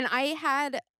 And I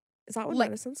had Is that when like-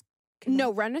 Renaissance came no,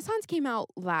 out? Renaissance came out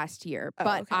last year, Oh,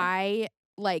 but okay. I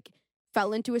like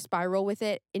fell into a spiral with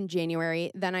it in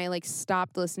January. Then I like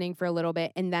stopped listening for a little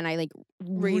bit, and then I like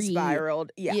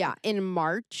Re-spiraled. Yeah. in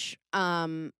March.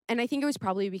 And I think it was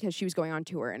probably because she was going on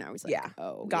tour, and I was like, Yeah.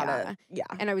 oh, Got yeah. it. Yeah.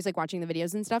 And I was like watching the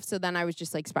videos and stuff. So then I was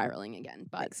just like spiraling again.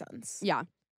 But Makes sense. yeah,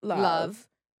 Love.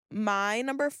 My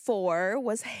number 4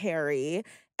 was Harry.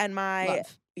 And my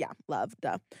love.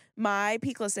 duh. My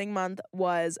peak listening month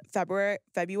was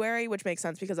February, which makes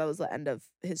sense because that was the end of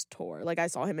his tour. Like I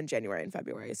saw him in January and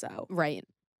February, so Right.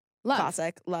 Love.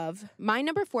 classic. Love. My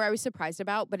number 4 I was surprised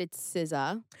about, but it's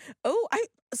SZA. Oh,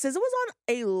 SZA was on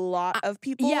a lot of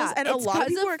people's, yeah, and a it's lot of 'cause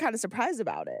people of- were kind of surprised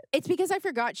about it. It's because I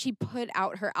forgot she put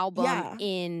out her album Yeah.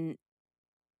 in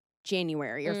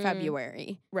January or Mm.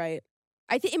 February. Right.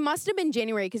 I think it must have been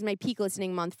January because my peak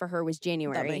listening month for her was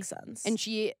January. That makes sense. And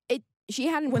she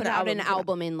hadn't When put the out album an came out.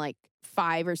 album in like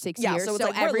 5 or 6 Yeah, years. so So, it's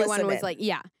like, we're everyone was listening. like,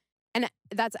 yeah. And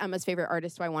that's Emma's favorite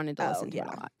artist, so I wanted to listen to it a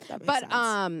lot. That makes But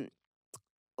sense.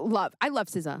 I love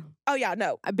SZA. Oh yeah,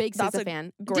 no. A big That's SZA a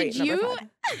fan. Great Did number you 5.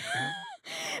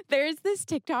 There's this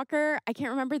TikToker, I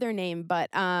can't remember their name, but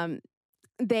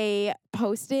they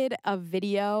posted a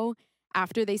video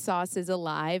after they saw SZA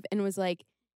live and was like,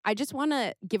 I just want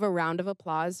to give a round of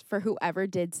applause for whoever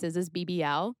did SZA's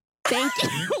BBL. Thank you.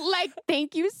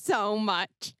 Thank you so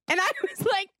much. And I was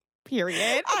like,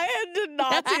 period. I did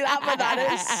not see that, but that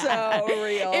is so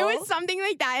real. It was something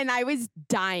like that, and I was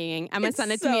dying. Emma It's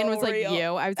sent it to me and so was like, real.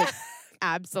 you. I was like,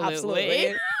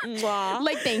 absolutely. Mwah.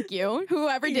 Like, thank you.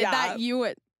 Whoever did Yeah. that,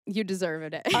 you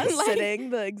deserved it. Us Like, sitting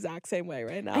the exact same way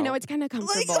right now. I know it's kind of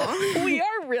Like, comfortable. we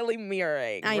are really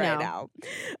mirroring I right know.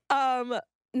 now.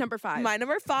 Number 5. My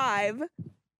number 5,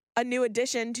 a new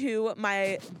addition to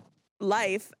my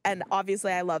life, and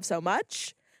obviously I love so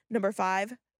much. Number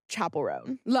 5, Chappell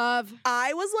Roan. Love.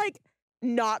 I was like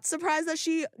not surprised that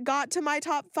she got to my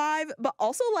top 5, but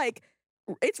also like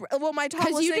it's my top Because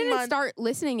you listening didn't month start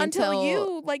listening until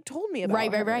you like told me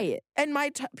about her. Right. And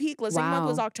my peak listening month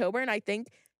was Wow. October, and I think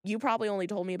you probably only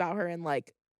told me about her in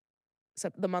like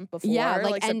the month before. Yeah,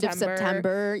 like end of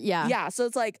September. Yeah. Yeah, so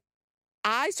it's like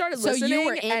I started So listening. you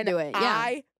were and into it, yeah.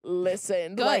 I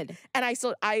listened. Like, Good. and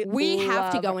We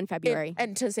have to love go in it- February.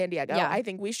 and to San Diego. Yeah. I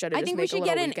think we should. I think we should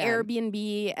get an Airbnb.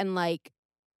 Airbnb and like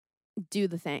do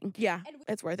the thing. Yeah,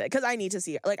 it's worth it because I need to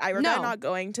see her. Like I regret not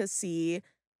going to see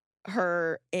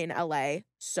her in LA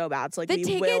so bad. So like The we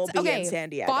tickets, will be okay, in San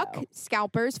Diego. Fuck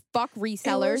scalpers, fuck It was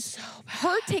resellers. so bad.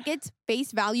 Her tickets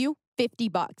face value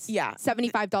 $50. Yeah.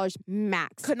 $75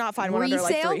 max. Could not find one under like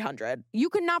Resale? 300. You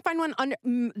could not find one under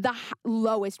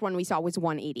lowest one we saw was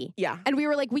 180. Yeah. And we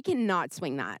were like, we cannot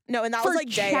swing that. No, and that For was like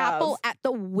day Chapel of. at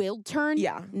the Wiltern?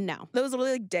 Yeah. No. That was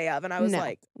literally like day of, and I was No.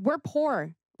 like, We're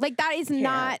poor. Like that is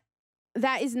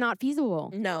not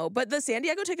feasible. no. But the San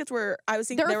Diego tickets were, I was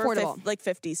thinking They're they were affordable. like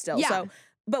 50 still. Yeah. So,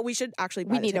 but we should actually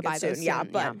buy We the need to tickets buy those soon. Yeah,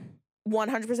 soon, but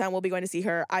 100% we'll be going to see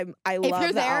her. I If love you're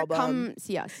the there, album. come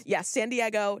see us. Yes, San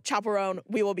Diego, Chappell Roan,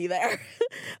 we will be there.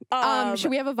 Should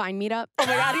we have a Vine meetup? Oh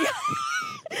my god,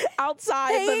 yeah. Outside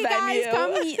Hey the guys, venue.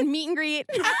 come meet and greet.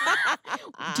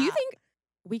 Do you think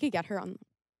we could get her on?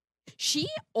 She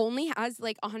only has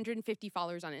like 150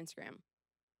 followers on Instagram.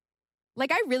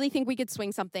 Like, I really think we could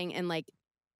swing something and like,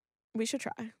 we should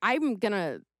try.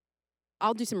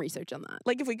 I'll do some research on that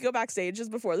Like if we could go backstage just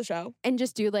before the show, and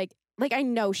just do like I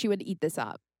know she would eat this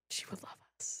up. she would love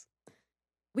us.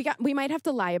 We might have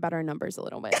to lie about our numbers a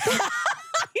little bit.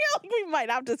 We might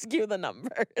have to skew the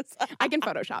numbers. I can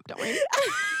Photoshop, don't worry.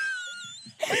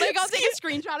 Like, I'll take a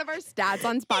screenshot of our stats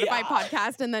on Spotify Yeah.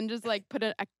 podcast and then just like put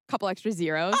a couple extra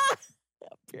zeros.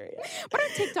 Period. But on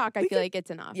TikTok, I We feel could- like it's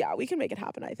enough. Yeah, we can make it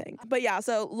happen, I think. But yeah,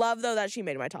 so love though that she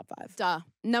made my top 5. Duh.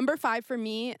 Number 5 for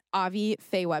me, Avi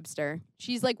Faye Webster.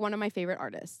 She's like one of my favorite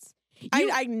artists.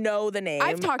 I know the name.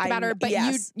 I've talked about her, but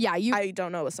yes, you. I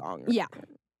don't know a song. Yeah.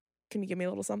 Can you give me a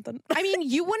little something? I mean,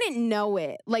 you wouldn't know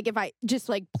it. Like if I just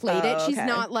like played it. Oh, She's okay.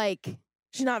 not like.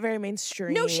 She's not very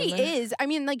mainstream. No, she is. I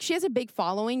mean, like she has a big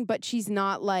following, but she's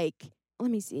not like. Let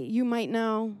me see. You might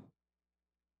know.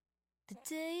 The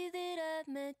day that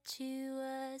I met you,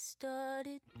 I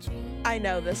started dreaming. I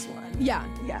know this one. Yeah.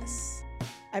 Yes.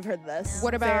 I've heard this.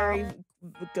 What about- Very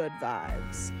good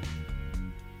vibes.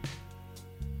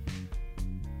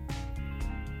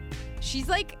 She's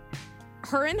like,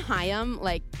 her and Hayam,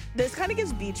 like This kind of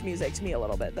gives beach music to me a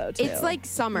little bit though, too. it's like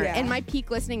summer, Yeah. and my peak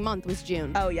listening month was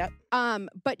June. Oh, yep.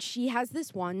 But she has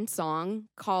this one song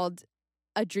called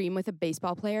a dream with a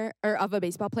baseball player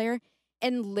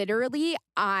and literally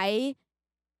I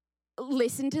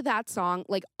listened to that song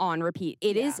like on repeat.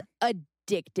 It is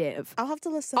addictive. I'll have to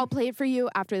listen. I'll play it for you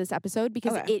after this episode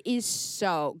because Okay. it is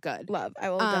so good. Love. I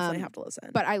will definitely have to listen.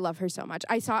 But I love her so much.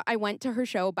 I went to her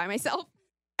show by myself.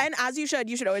 And as you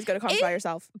should always go to concerts by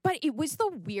yourself. But it was the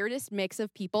weirdest mix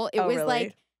of people. It Oh, was really?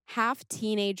 like half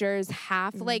teenagers,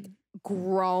 half like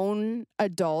grown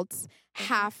adults,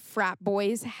 half frat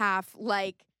boys, half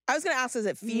like I was gonna ask, is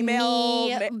it female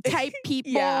me type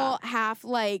people, Yeah. half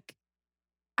like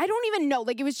I don't even know.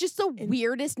 Like it was just the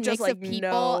weirdest just, mix like, of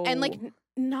people, and like no-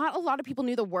 not a lot of people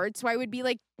knew the words, so I would be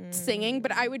like singing,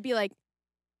 but I would be like,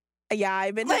 Yeah,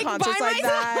 I've been to Like, by concerts like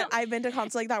that. myself. I've been to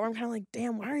concerts like that where I'm kind of like,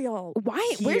 damn, why are y'all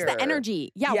why? Where's here? the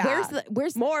energy? Yeah, Yeah.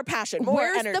 where's More passion, more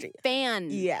where's energy. the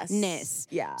fanness? Yes.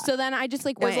 Yeah. So then I just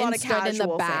like There's went a lot and of stood in the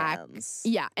casual back. fans.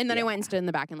 Yeah, and then I Yeah. went and stood in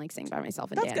the back and like sang by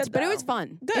myself and That's danced. good, But it was though.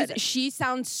 fun. It was- Good. she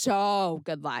sounds so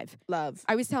good live. Love.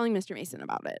 I was telling Mr. Mason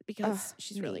about it because Ugh,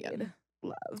 she's really good. need.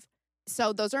 Love.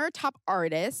 So those are our top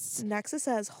artists. Nexus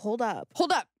says, hold up.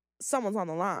 Hold up. Someone's on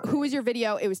the line. Who was your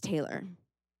video? It was Taylor.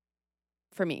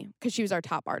 For me, because she was our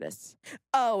top artist.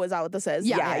 Oh, is that what this is?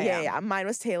 Yeah, yeah. yeah. Mine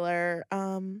was Taylor.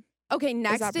 Okay, Is that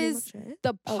next pretty is much it?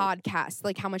 the Oh. podcast,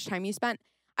 like how much time you spent.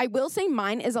 I will say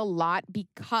mine is a lot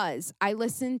because I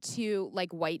listen to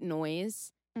like white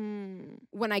noise Mm,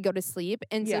 when I go to sleep.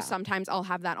 And so Yeah. sometimes I'll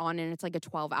have that on and it's like a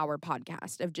 12-hour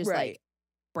podcast of just Right. like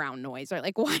brown noise or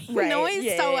like white right. noise.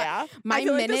 Yeah, so yeah. my I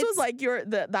feel like minutes this was like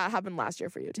that happened last year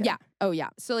for you too. yeah. Oh yeah.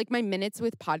 So like my minutes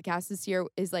with podcasts this year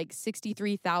is like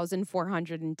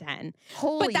 63,410.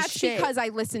 Holy But that's shit. because I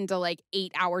listen to like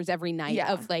 8 hours every night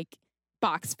Yeah. of like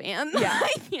Box Fan. Yeah.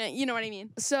 You know what I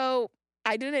mean? So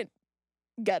I didn't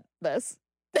get this.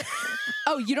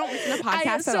 Oh, you don't listen to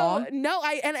podcasts at all? No,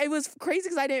 and it was crazy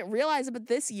because I didn't realize it, but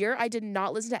this year I did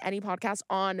not listen to any podcasts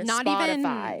on Not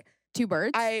Spotify. even Two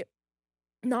Birds?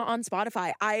 Not on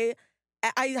Spotify. I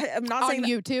am not on saying that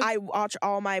YouTube? I watch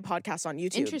all my podcasts on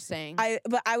YouTube. Interesting.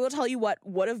 But I will tell you what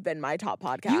would have been my top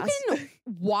podcast. You can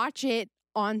watch it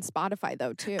on Spotify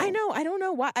though too. I know. I don't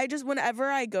know why. I just whenever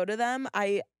I go to them,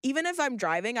 even if I'm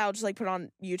driving, I'll just like put it on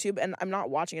YouTube and I'm not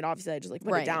watching it. Obviously, I just like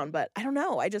put Right. it down. But I don't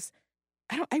know.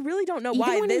 I really don't know Even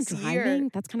why when this you're year. driving,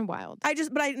 that's kind of wild.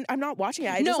 I'm not watching it.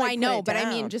 I no, just, like, I put know, it but I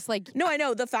mean, down. just like No, I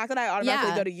know the fact that I automatically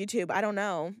Yeah. go to YouTube. I don't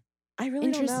know. I really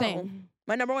don't know. interesting.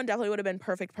 My number one definitely would have been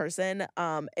Perfect Person.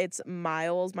 It's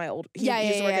Miles, my old he Yeah,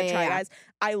 used to work yeah, at Try yeah. Guys.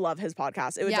 I love his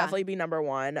podcast. It would Yeah. definitely be number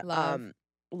one. Love.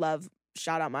 Love.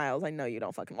 Shout out Miles. I know you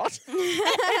don't fucking watch.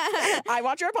 I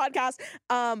watch your podcast.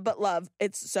 But love.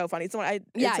 It's so funny. It's an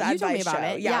Yeah, you told me advice about show.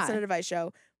 it. Yeah, it's Yeah. an advice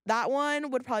show. That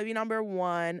one would probably be number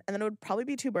one, and then it would probably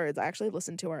be Two Birds. I actually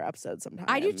listen to our episodes sometimes.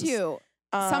 I do too.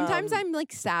 Sometimes Um, I'm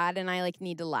like sad and I like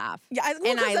need to laugh. Yeah, and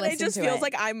and I it listen just to feels it.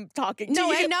 like I'm talking to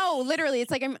No, you. I know. Literally, it's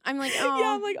like I'm like oh Yeah,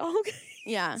 I'm like, oh, okay.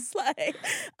 yeah. Slay.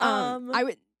 I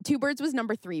would Two Birds was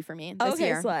number 3 for me this Okay,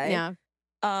 year. slay. Yeah.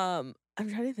 I'm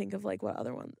trying to think of like what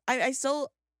other ones. I still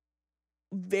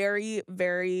very,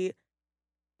 very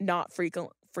not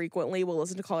frequently will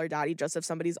listen to Call Her Daddy just if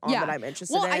somebody's on Yeah. that I'm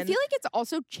interested Well, in. I feel like it's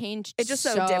also changed. It's just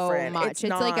so different. Much. It's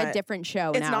like a not- different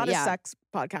show it's now. not yeah. a sex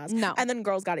podcast. No. And then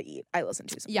Girls Gotta Eat. I listen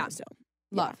to Yeah. sometimes too.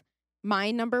 Love.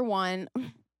 My number one.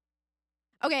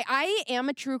 Okay, I am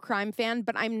a true crime fan,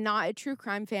 but I'm not a true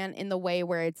crime fan in the way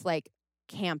where it's like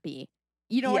campy.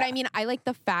 You know what I Yeah. mean? I like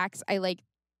the facts. I like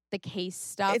the case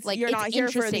stuff. It's, like you're it's not here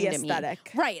for the interesting to me.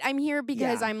 aesthetic. Right. I'm here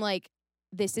because Yeah. I'm like,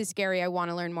 this is scary. I want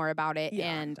to learn more about it.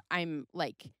 Yeah. And I'm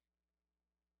like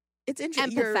It's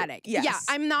interesting. empathetic. Yes. Yeah.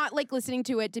 I'm not like listening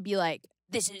to it to be like,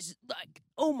 this is like,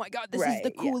 oh my God, this is the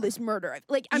Right, yeah. coolest murder.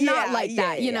 Like, I'm not Yeah, like yeah,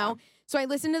 that, you yeah. know? So I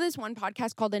listened to this one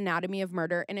podcast called Anatomy of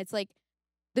Murder, and it's like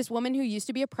this woman who used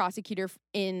to be a prosecutor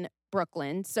in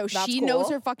Brooklyn. So That's she knows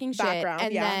cool. her fucking shit. Background,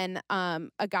 And yeah. then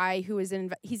a guy who is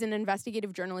he's an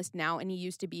investigative journalist now, and he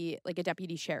used to be like a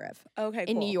deputy sheriff Okay,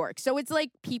 in New cool. York. So it's like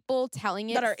people telling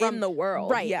it That are from in the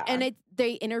world. right. Yeah. And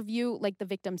they interview like the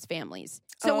victims' families.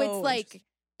 So it's Oh, like interesting.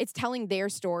 it's telling their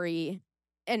story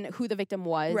and who the victim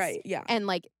was. Right. Yeah. And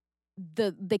like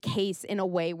the case in a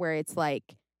way where it's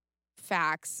like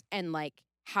facts and like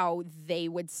how they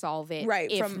would solve it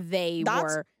Right, if from- they that's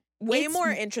were Way it's- more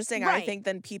interesting, I right. think,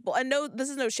 than people. And no, this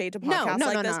is no shade to no, podcasts no,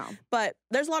 like no, this, no. but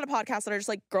there's a lot of podcasts that are just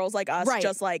like girls like us, Right.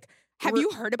 just like. Have re-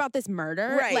 you heard about this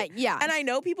murder? Right. Like, yeah. And I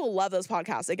know people love those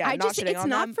podcasts. Again, I not just shitting it's on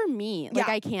not them. for me. Like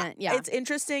Yeah, I can't. Yeah. It's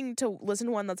interesting to listen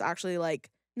to one that's actually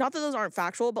like, not that those aren't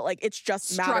factual, but like it's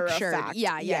just matter of structured. fact.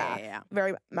 Yeah.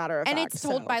 Very matter of And fact. it's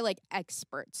told so. by like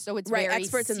experts. So it's Right, very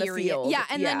experts in the serious. field. Yeah.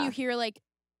 And then Yeah. you hear like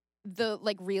the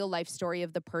like real life story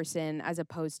of the person as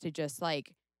opposed to just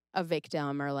like a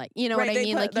victim or like, you know right, what I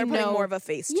mean? Like, they're you putting know, more of a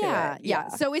face to yeah, it. yeah.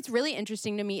 So it's really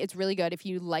interesting to me. It's really good. If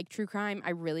you like true crime,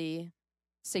 I really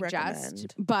suggest.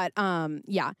 Recommend. But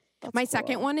yeah. That's My cool.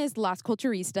 second one is Las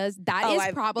Culturistas. That Oh,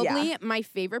 is probably my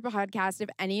favorite podcast. If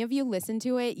any of you listen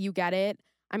to it, you get it.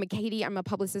 I'm a Katie. I'm a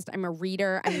publicist. I'm a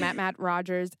reader. I met Matt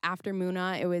Rogers after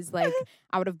Muna. It was like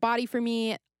out of body for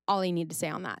me. All I need to say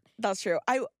on that. That's true.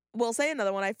 I will say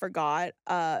another one I forgot.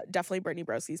 Definitely Brittany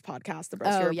Broski's podcast, The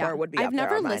Broski Report, would be I've up there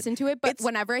never on mine. listened to it, but It's-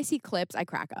 whenever I see clips, I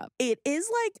crack up. It is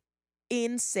like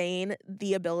insane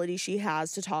the ability she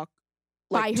has to talk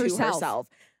like By to herself. herself.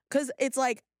 Because it's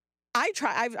like I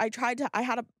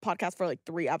had a podcast for like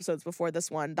 3 episodes before this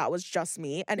one that was just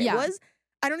me, and Yeah. it was.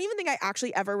 I don't even think I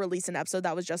actually ever released an episode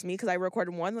that was just me because I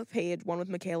recorded one with Paige, one with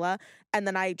Michaela, and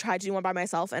then I tried to do one by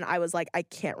myself, and I was like, I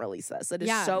can't release this. It is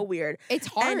Yeah. so weird. It's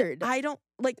And hard. I don't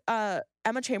like.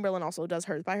 Emma Chamberlain also does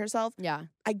hers by herself. yeah.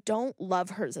 I don't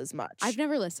love hers as much. I've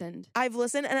never listened. I've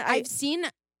listened, and I've seen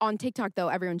on TikTok, though,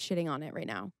 everyone's shitting on it right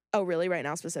now. oh really? Right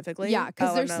now specifically? Yeah, because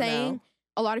Oh, they're no, saying, no.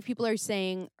 a lot of people are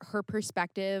saying her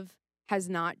perspective has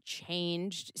not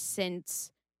changed since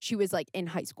she was like in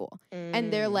high school.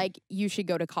 And they're Mm. like, you should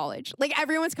go to college. Like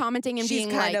everyone's commenting and she's being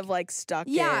kind like, of like stuck.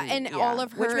 Yeah, in, and all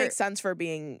of which her- makes sense for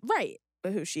being right.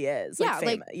 who she is. Yeah, Like,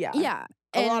 like, yeah. Yeah.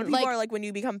 A lot And, of people like, are like, when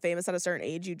you become famous at a certain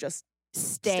age, you just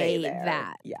stay there.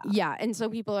 that. Yeah. Yeah. And so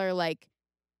people are like,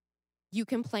 you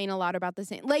complain a lot about the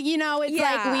same. Like, you know, it's Yeah,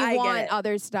 like I we get want it.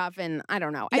 other stuff. And I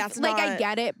don't know. Yeah, I, it's like, I not-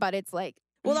 get it, but it's like,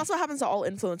 Well, that's what happens to all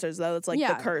influencers, though. It's like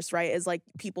Yeah. the curse, right? Is like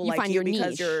people You like find you your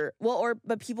because niche. you're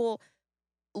but people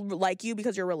like you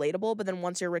because you're relatable. But then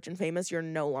once you're rich and famous, you're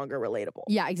no longer relatable.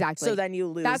 yeah, exactly. So then you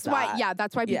lose. that's why, that. yeah,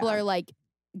 that's why people Yeah. are like,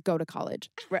 go to college.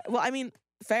 Right. Well, I mean,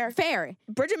 fair. Fair.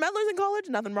 Bridget Medler's in college.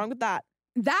 Nothing wrong with that.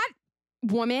 That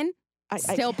woman I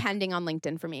still pending on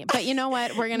LinkedIn for me. But you know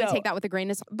what? We're gonna No. take that with a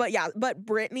grain of salt. But yeah, but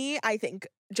Brittany, I think,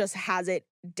 just has it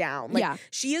down. Like Yeah.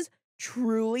 she is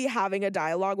truly having a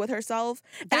dialogue with herself.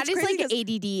 And That it's is crazy like 'cause-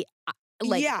 ADD,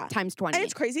 like Yeah. times 20. And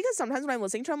it's crazy because sometimes when I'm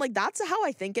listening to her, I'm like, that's how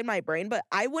I think in my brain, but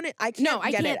I can't no,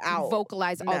 I get can't it out.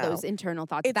 vocalize all No. those internal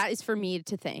thoughts. It's- That is for me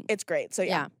to think. It's great. So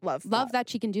yeah, love Love that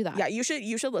she can do that. Yeah, you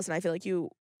should listen. I feel like you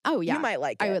Oh yeah. might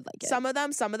like it. I would like it. Some of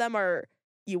them are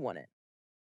you wouldn't.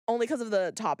 Only because of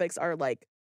the topics are like,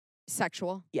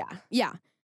 Sexual. yeah, Yeah.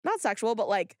 not sexual, but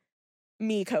like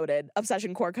me coded,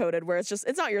 obsession core coded, where it's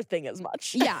not your thing as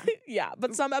much. Yeah. Yeah,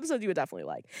 but some episodes you would definitely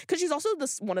like because she's also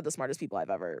one of the smartest people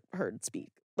I've ever heard speak.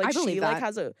 Like I believe she like that.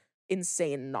 has a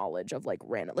insane knowledge of like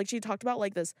random. Like she talked about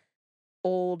like this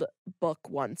old book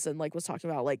once and like was talking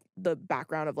about like the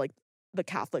background of like the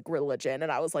Catholic religion,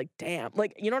 and I was like, damn,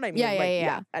 like you know what I mean? Yeah, like,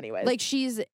 yeah. Anyway, Like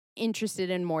she's interested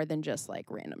in more than just like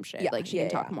random shit. Yeah, Like she yeah,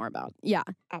 can talk yeah. more about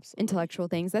absolutely. intellectual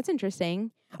things. That's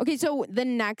interesting. Okay, so the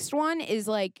next one is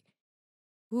like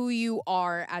who you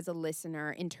are as a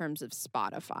listener in terms of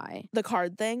Spotify. The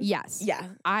card thing. Yes. Yeah.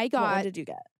 I What one got did you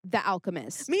get? The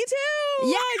Alchemist. Me too.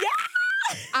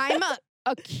 Yeah. I'm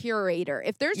a curator.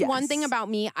 If there's one thing Yes. about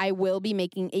me, I will be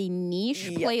making a niche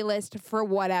Yep. playlist for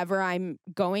whatever I'm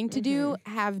going to do,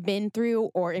 have been through,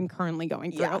 or am currently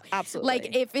going through. Yeah, absolutely.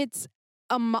 Like if it's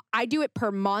I do it per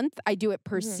month, I do it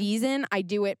per Mhm. season, I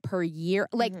do it per year.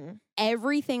 Like Mhm.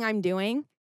 everything I'm doing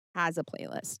has a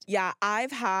playlist. Yeah,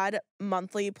 I've had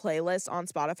monthly playlists on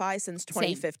Spotify since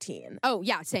 2015. Oh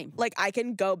yeah, same. Like I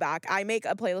can go back. I make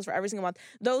a playlist for every single month.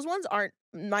 Those ones aren't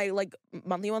my like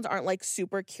monthly ones aren't like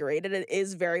super curated. It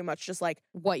is very much just like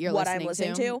What you're what listening I'm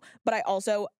listening to. But I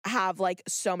also have like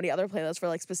so many other playlists for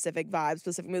like specific vibes,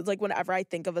 specific moods. Like whenever I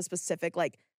think of a specific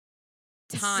like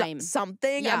Time.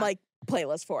 something, Yeah. I'm like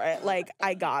playlist for it. Like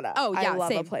I gotta. Oh, yeah, I love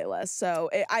same. a playlist. So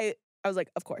I was like,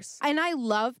 of course. And I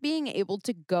love being able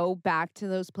to go back to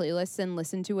those playlists and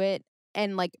listen to it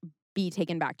and like be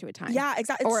taken back to a time. Yeah,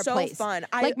 exactly. Or It's a so place. fun.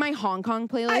 Like my Hong Kong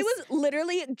playlist. I was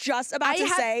literally just about I to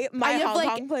have- say my I have, Hong like,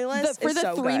 Kong playlist for is the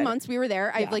so 3 good. months we were there,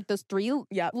 I have Yeah. like those 3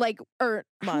 Yep. like or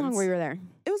how long Months. were we there?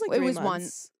 It was like It 3 was one-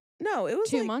 months. No, it was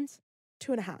 2 like months?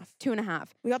 2.5. 2.5.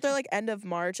 We got there like end of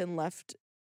March and left.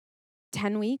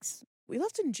 10 weeks? We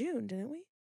left in June, didn't we?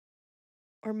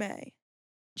 Or May.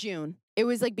 June. It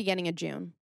was like beginning of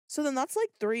June. So then that's like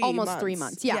 3 Almost 3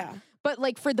 months, yeah. But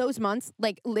like for those months,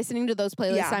 like listening to those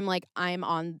playlists, Yeah. I'm like, I'm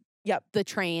on Yep. the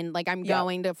train. Like I'm Yep.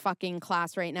 going to fucking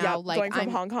class right now. Yeah, Like going from I'm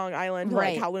Hong Kong Island to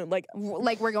Right. like Kowloon, like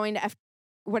like we're going to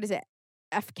what is it?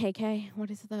 FKK? What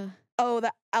is the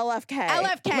the LFK.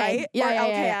 LFK? right? Yeah, or yeah,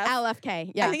 LKF. yeah,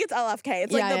 LFK. Yeah. I think it's LFK.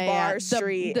 It's like the bar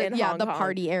street in yeah, Hong the Kong.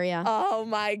 party area. Oh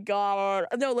my god.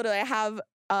 No, literally I have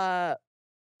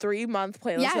 3-month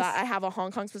playlist. Yes. For that. I have a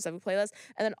Hong Kong specific playlist.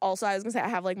 And then also I was gonna say I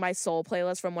have like my Seoul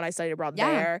playlist from when I studied abroad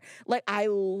there. Like I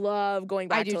love going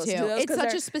back I to do listen too. to those. It's 'cause such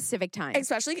they're- a specific time.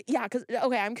 especially, yeah, because,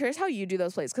 okay, I'm curious how you do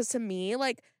those playlists. Because to me,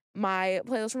 like, my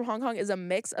playlist from Hong Kong is a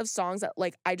mix of songs that,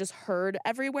 like, I just heard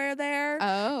everywhere there.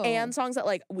 Oh. And songs that,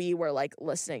 like, we were, like,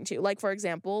 listening to. Like, for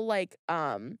example, like,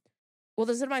 well,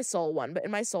 this is my Soul one, but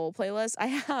in my Soul playlist, I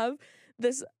have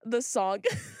the song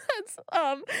that's,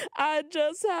 I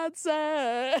just had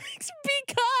sex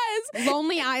because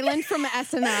Lonely Island from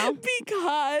SNL.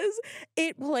 because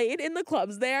it played in the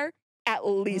clubs there at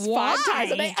least 5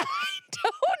 times a day. Why? I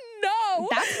don't know.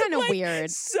 That's kind of Like,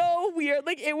 weird. So weird.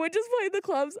 Like it would just play in the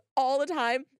clubs all the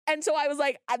time. And so I was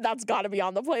like, that's gotta be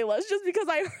on the playlist just because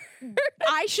I heard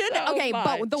I should. so Okay,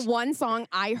 but the much. one song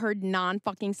I heard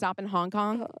non-fucking stop in Hong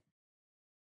Kong.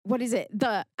 What is it?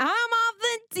 The I'm off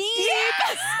the deep.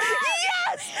 Yes!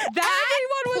 Yes! That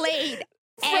Everyone was played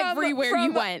from- everywhere you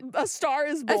from went. A Star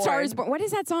is Born. A Star is Born. What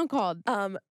is that song called?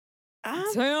 I'm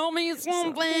Tell me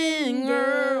something, something,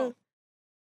 girl.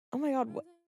 Oh my god, what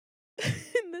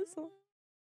in this song?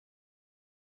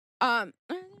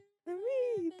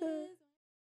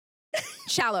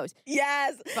 Shallows.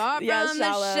 Yes. Far Yes, from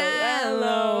Shallow. the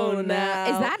shallow Hello now.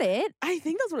 Is now. that it? I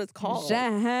think that's what it's called.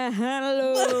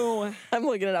 Shallow. I'm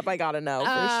looking it up. I gotta know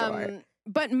for sure.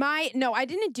 But I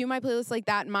didn't do my playlist like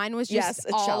that. Mine was Yes, just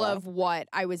it's all shallow. of what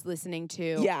I was listening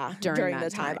to. Yeah, during the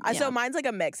that time. time, So yeah. mine's like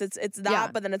a mix. It's that, Yeah.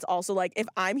 but then it's also like if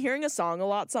I'm hearing a song a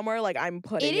lot somewhere, like I'm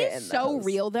putting It it in is so those.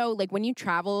 real though. Like when you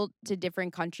travel to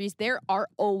different countries, there are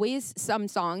always some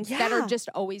songs that are Yeah. just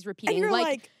always repeating. And you're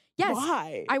like, yes,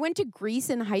 why? I went to Greece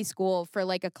in high school for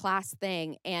like a class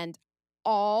thing, and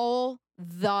all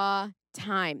the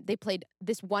time they played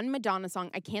this one Madonna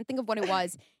song. I can't think of what it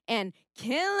was, and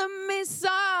 "Killing Me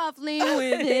Softly"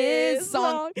 with his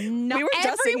song. No, We were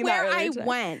just singing that everywhere I earlier today.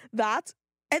 went, that's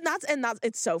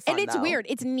it's so fun. and it's though. weird.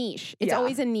 It's niche. It's Yeah.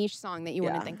 always a niche song that you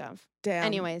wouldn't Yeah. think of. Damn.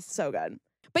 Anyways. so good.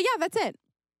 But yeah, that's it.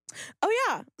 Oh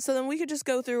yeah. So then we could just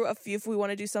go through a few if we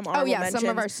want to do some Oh honorable yeah, mentions some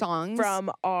of our songs from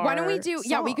our. Why don't we do?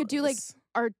 Yeah, we could do like songs.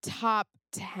 our top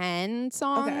 10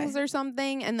 songs or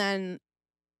something, and then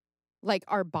like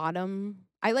our bottom.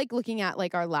 I like looking at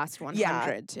like our last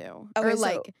 100 too, Okay, or so-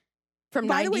 like from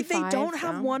By the way, 95 they don't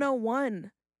have down.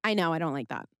 101. I know, I don't like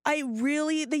that. They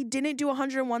didn't do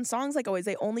 101 songs like always.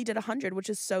 They only did 100, which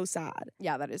is so sad.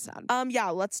 Yeah, that is sad. Yeah,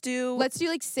 let's do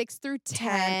like 6 through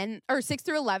 10 or 6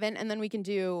 through 11, and then we can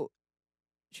do.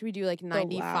 Should we do like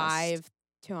 95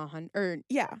 to 100 or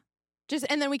yeah. just,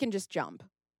 and then we can just jump.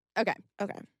 Okay.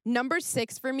 Okay. Number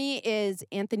 6 for me is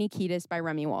Anthony Kiedis by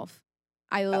Remy Wolf.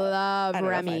 I love I don't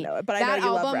know if I Remy. know it, but I That know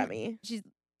you love album- Remy. She's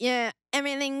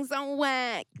everything's so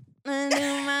whack. Okay,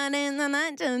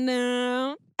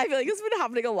 I feel like it's been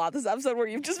happening a lot this episode where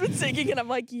you've just been singing and I'm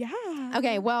like,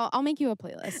 yeah. well, I'll make you a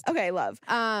playlist. Okay, love.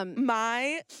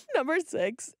 My number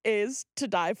 6 is To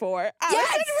Die For.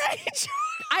 Allison Rachel.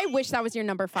 I wish that was your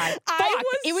number 5. I Fuck,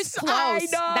 was it was so- close. I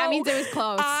That know. means it was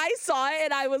close. I saw it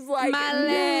and I was like, My no,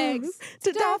 legs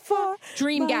to die for.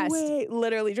 Dream my guest. way.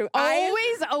 Literally dream. I'm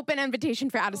Always open invitation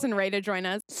for Addison Rae to join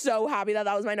us. so happy that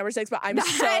was my number 6, but I'm That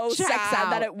so checks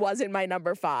sad that out. it wasn't my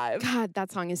number 5. God,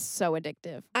 that song is so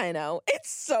addictive. I know.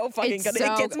 It's so fucking It's good.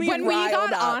 so It gets me when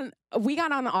riled up. we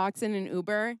got on Oxen and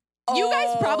Uber. You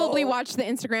guys probably Oh. watched the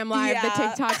Instagram live, the Yeah.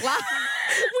 TikTok live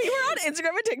We were on Instagram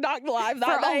and TikTok live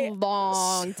that for night. a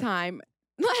long time.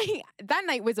 Like that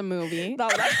night was a movie.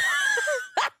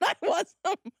 That was a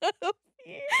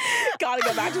movie. Gotta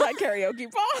go back to that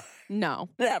karaoke bar. No,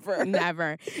 Never.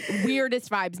 never. Weirdest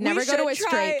vibes. We Never go to a should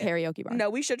straight try- karaoke bar. No,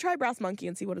 we should try Brass Monkey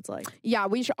and see what it's like. Yeah,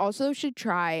 we should try. We should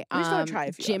try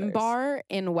a few Gym others. Bar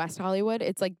in West Hollywood.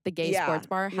 It's like the gay Yeah. sports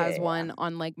bar Yeah, has yeah, one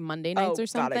on like Monday nights or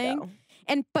Gotta something. go.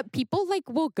 But people like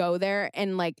will go there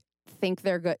and like think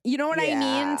they're good. You know what I Yeah,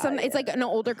 mean? It's like yeah. an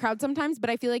older crowd sometimes, but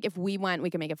I feel like if we went, we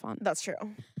could make it fun. That's true.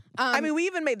 I mean, we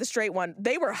even made the straight one.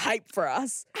 They were hyped for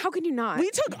us. how could you not?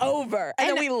 We took over and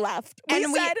then we left. We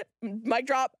and we- said, mic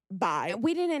drop, bye.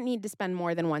 We didn't need to spend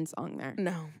more than one song there.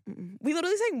 No. We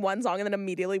literally sang one song and then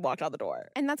immediately walked out the door.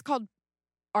 And that's called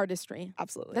artistry.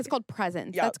 Absolutely. That's called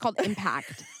presence. Yep. That's called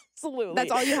impact. Absolutely.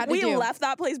 That's all you had to we do. left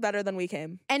that place better than we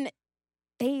came. And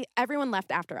everyone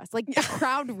left after us. Like the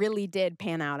crowd really did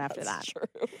pan out after That's that.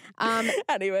 true.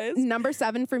 Anyways. Number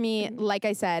 7 for me, like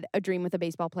I said, A Dream with a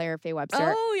Baseball Player, Faye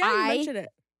Webster. Oh, yeah, you mentioned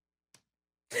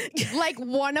it. Like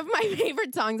one of my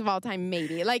favorite songs of all time,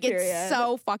 maybe. Like it's Period.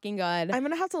 so fucking good. I'm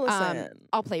gonna have to listen.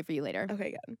 I'll play for you later.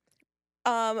 Okay, good.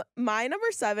 My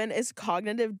number 7 is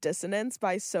Cognitive Dissonance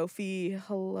by Sophie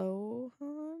Halohan.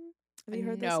 Have you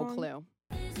heard this No song? clue.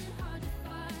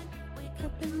 Wake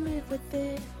up and live with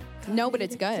it. No, but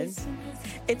it's good.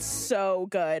 It's so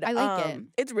good. I like it.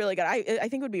 It's really good. I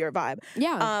think it would be your vibe.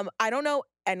 Yeah. I don't know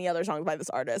any other songs by this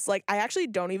artist. Like, I actually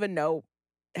don't even know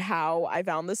how I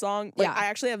found this song. Like, Yeah. I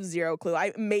actually have zero clue.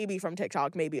 I maybe from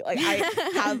TikTok, maybe. Like, I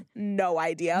have no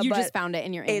idea. You but just found it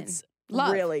and you're in. it's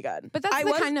Love. really good. But that's I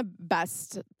the was- kind of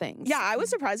best things. Yeah, I was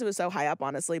surprised it was so high up,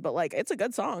 honestly. But like, it's a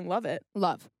good song. Love it.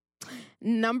 Love.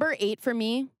 Number 8 for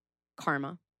me,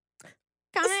 Karma.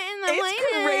 Karma in the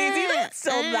It's crazy that it's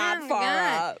still that Oh my far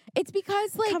God. up. It's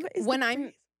because like Come- is when the I'm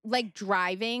crazy- like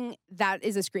driving, that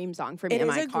is a scream song for me It in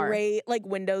is my a car. great like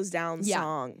windows down Yeah.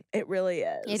 song. It really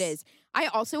is. It is. I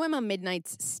also am a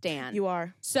Midnight's stan. You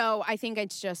are. So I think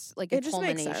it's just like a It just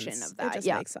makes culmination sense. of that. It just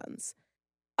yeah. makes sense.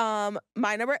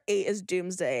 My number 8 is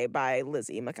Doomsday by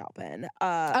Lizzie McAlpin.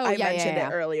 I yeah, mentioned yeah.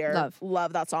 it earlier.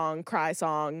 Love. that song. Cry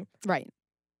song. Right.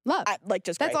 Love. Like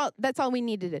just that's great. all that's all we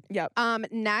needed. Yep.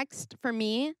 Next for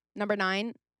me, number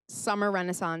 9, Summer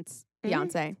Renaissance, Mhm.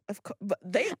 Beyonce. Of course, but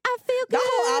they I feel the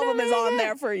whole good, album is oh my on God.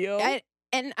 there for you.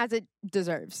 And as it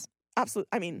deserves. Absolutely.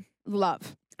 I mean,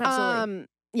 Love. absolutely.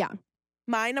 Yeah.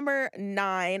 My number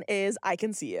 9 is I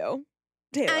Can See You.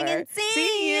 Taylor. I can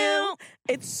see you.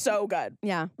 It's so good.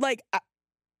 Yeah. Like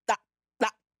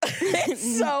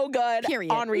it's so good.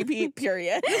 Period. On repeat.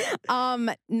 Period.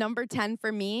 Number 10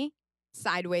 for me,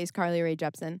 Sideways, Carly Rae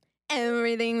Jepsen.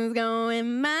 Everything's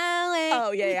going my way.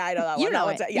 Oh yeah, I know that one. You know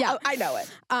That it. one's- Yeah, Yeah. I know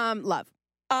it. Love.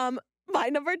 My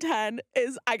number 10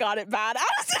 is I Got It Bad.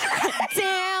 Addison Rae.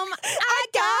 Damn, I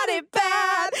got it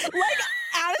bad. Like,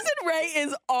 Addison Rae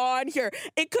is on here.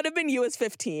 It could have been you as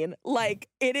 15. Like,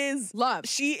 it is. Love.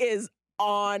 She is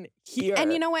on here.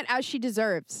 And you know what? As she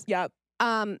deserves. Yep.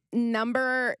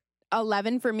 Number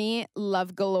 11 for me,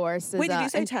 Love Galore. SZA Wait, did you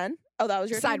say and 10? Oh, that was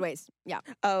your 10? Sideways. Yeah.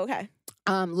 Oh, okay.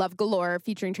 Love Galore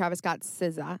featuring Travis Scott,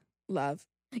 SZA. Love.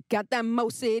 Got that Mo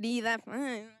City, that.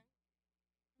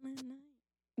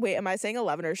 Wait, am I saying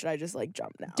 11 or should I just like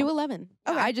jump now? Do 11.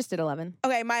 Okay. I just did 11.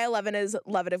 Okay, my 11 is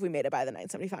Love It If We Made It by the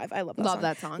 975. I love that Love song.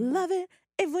 that song. Love it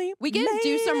if We can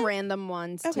do made some it. random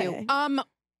ones Okay. too.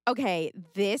 Okay,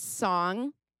 this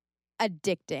song,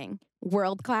 Addicting,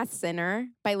 World Class Sinner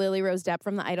by Lily Rose Depp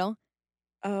from The Idol.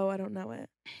 Oh, I don't know it.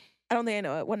 I don't think I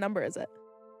know it. What number is it?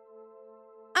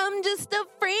 I'm just a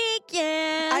freak,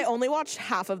 yeah. I only watched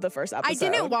half of the first episode. I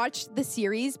didn't watch the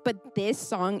series, but this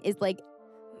song is like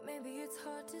Maybe it's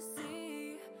hard to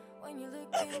see when you're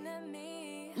looking at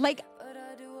me. like But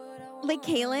I do what I want. like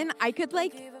Kaylin, I could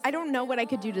like I don't know what I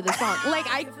could do to this song. Like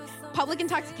public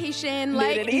intoxication,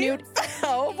 like Nudity? nude.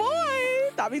 Oh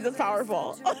boy, that means it's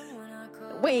powerful.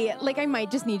 Wait, like I might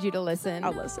just need you to listen.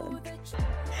 I'll listen.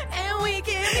 And we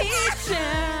can be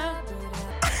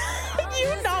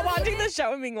You not watching the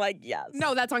show and being like, yes.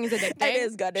 No, that song is addicting. It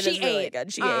is good. It is really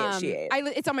good. She ate. She ate.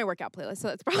 It's on my workout playlist, so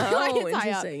that's probably why Oh, it's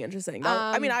high up. interesting.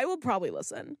 I mean, I will probably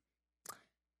listen.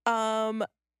 I'll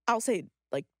say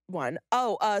like one.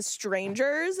 Oh,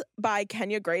 Strangers by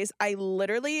Kenya Grace. I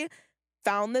literally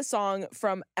found this song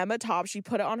from Emma Top. She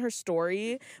put it on her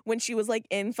story when she was like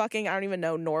in fucking, I don't even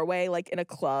know, Norway, like in a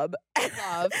club.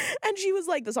 Love. And she was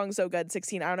like, the song's so good,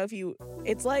 16. I don't know if you,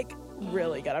 it's like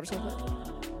really good. I'm just gonna play.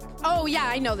 Oh yeah,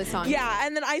 I know this song. Yeah,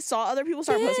 and then I saw other people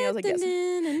start posting. I was like,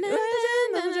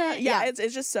 yes. Yeah,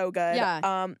 it's just so good.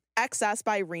 Yeah. Excess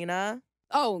by Rena.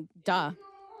 Oh, duh.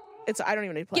 I don't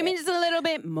even need to play Give me it. just a little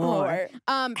bit more.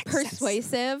 Excess.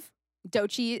 Persuasive,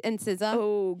 Doechii and SZA.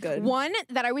 Oh, good. One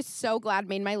that I was so glad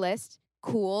made my list.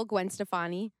 Cool, Gwen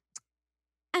Stefani.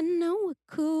 I know we're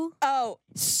cool. Oh,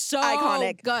 So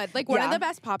Iconic. good. Like one of Yeah. the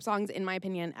best pop songs in my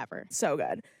opinion ever. so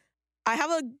good. I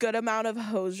have a good amount of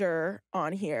Hozier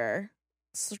on here.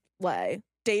 Slay.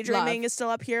 Daydreaming Love. is still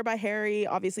up here by Harry.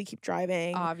 Obviously, Keep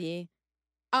Driving. Avi.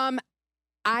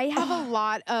 I have a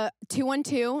lot.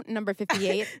 212, number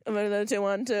 58. I'm in the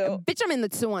 212. Bitch, I'm in the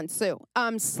 212.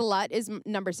 Slut is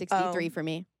number 63 for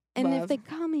me. And love. if they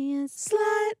call me a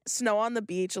Slut. Snow on the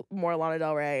Beach, more Lana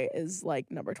Del Rey is like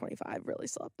number 25. Really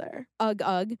still up there.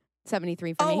 Ugg,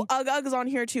 73 for me. Oh, Ugg Ugg is on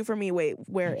here too for me. Wait,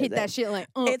 where is Hit it? that shit like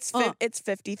It's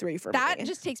 53 for that me.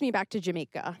 just takes me back to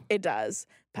Jamaica. It does.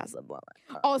 Pass the blunt.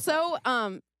 Also,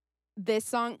 this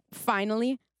song,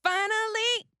 finally,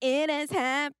 it has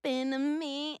happened to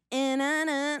me.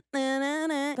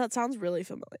 That sounds really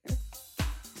familiar.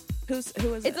 Who is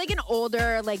It's it? like an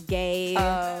older, like gay.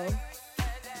 Oh.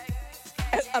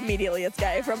 Immediately it's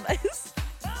gay from this.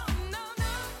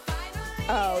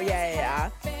 Oh, yeah.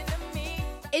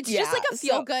 It's just like a yeah,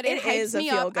 feel so good. it It hypes is a me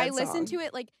up. I feel-good listened song. to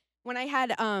it like when I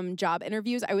had job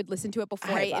interviews, I would listen to it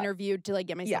before I hype up. interviewed to like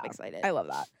get myself Yeah, excited. I love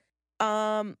that.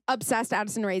 Obsessed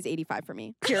Addison Rae's 85 for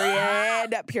me.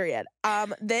 Period. Period.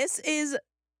 This is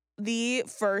the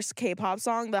first K-pop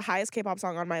song. The highest K-pop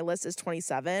song on my list is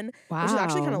 27, Wow. which is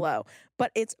actually kind of low.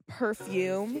 But it's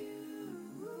Perfume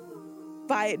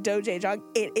by Do Jae-jung.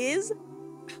 It is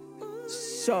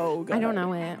so good. I don't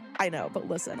know it. I know, but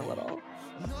listen a little.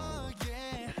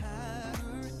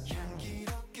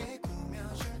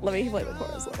 Let me play the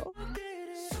chorus a little.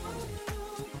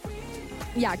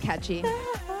 Yeah, catchy.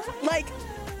 Like,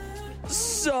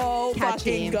 so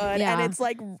Catchy. fucking good. Yeah. And it's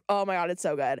like, oh my God, it's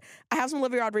so good. I have some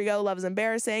Olivia Rodrigo, Love is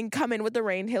Embarrassing. Come In With the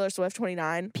Rain, Taylor Swift,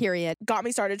 29. Period. Got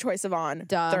Me Started, Troye Sivan,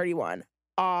 Duh. 31.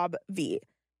 V.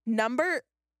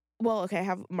 I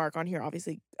have Mark on here,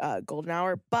 obviously, Golden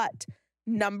Hour, but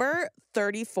number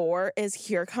 34 is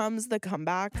Here Comes the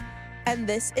Comeback. And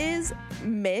this is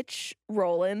Mitch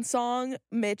Rowland's song,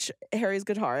 Mitch, Harry's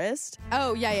guitarist.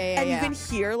 Oh, yeah. And you can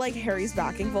hear like Harry's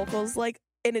backing vocals, like,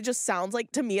 and it just sounds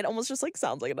like, to me, it almost just like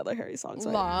sounds like another Harry song. So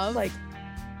Love.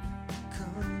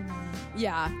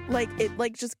 Yeah. like it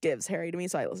like just gives Harry to me,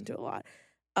 so I listen to it a lot.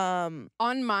 On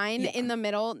mine, Yeah. in the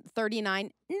middle,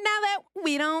 39. Now that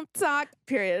we don't talk.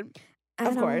 Period.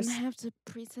 Of course. I don't have to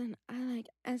pretend I like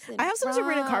acid I have some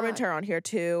Sabrina rock. Carpenter on here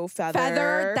too.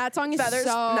 Feather. That song is Feather's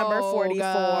so number 44.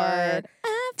 good.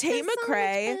 Tate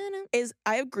McRae is,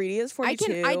 I have Greedy is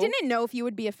 42. I didn't know if you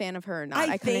would be a fan of her or not.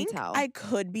 I couldn't think tell. I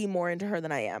could be more into her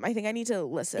than I am. I think I need to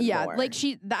listen yeah, more.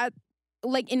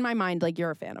 like in my mind, like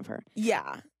you're a fan of her.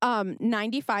 Yeah.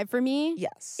 95 for me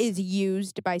Yes. is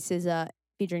Used by SZA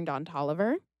featuring Don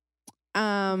Toliver.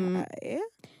 Okay.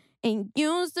 Ain't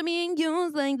used to being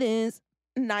used like this.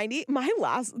 90.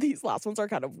 These last ones are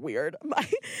kind of weird.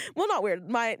 Not weird.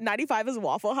 My 95 is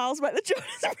Waffle House by the Jonas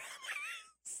Brothers.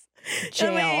 Jail.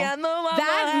 And the Waffle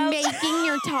That House. making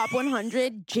your top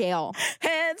 100 jail.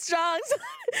 Headstrong.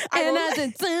 And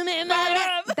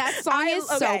I that song is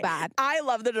so bad. I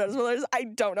love the Jonas Brothers. I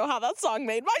don't know how that song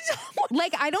made my top 100.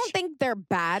 Like, I don't think they're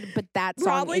bad, but that song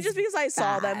Probably is just because I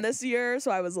saw them bad. this year, so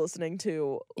I was listening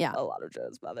to Yeah. a lot of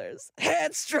Jonas Brothers.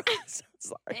 Headstrong.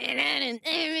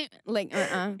 Sorry. like,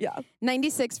 Yeah.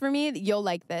 96 for me, you'll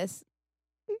like this.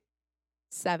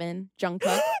 7,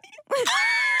 Jungkook.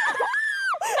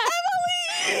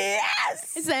 Emily! Yes!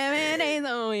 7 days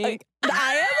a week. Like,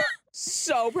 I am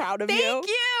so proud of you. Thank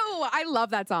you. I love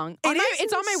that song.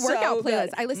 It's on my so workout good. playlist.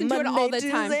 I listen to it all Monday,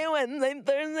 the time. Tuesday, Wednesday,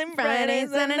 Thursday, Friday, Friday,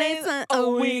 Saturday, Sunday, a a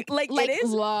week. week. Like it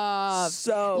is love.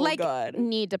 so Like, good.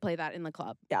 need to play that in the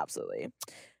club. Yeah, absolutely.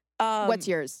 What's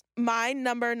yours? My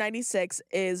number 96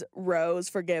 is Rose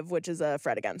Forgive, which is a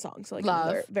Fred Again song. So like Love.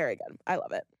 another, very good. I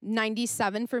love it.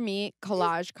 97 for me,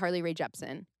 Collage, Carly Rae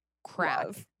Jepsen. Crack.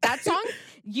 Love. That song,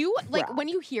 you like Crack. when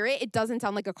you hear it, it doesn't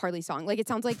sound like a Carly song. Like it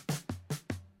sounds like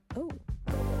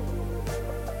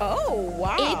Oh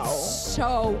wow. it's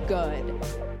so good.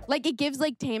 Like it gives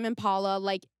like Tame Impala,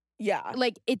 like Yeah.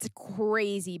 it's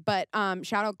crazy. But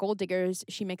shout out Gold Diggers,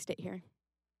 she mixed it here.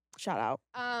 Shout out.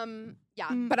 Yeah,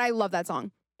 Mm. but I love that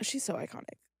song. She's so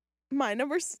iconic. My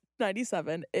number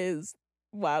 97 is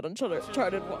Wild Uncharted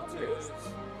Waters.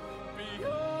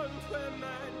 Beyond where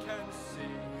man can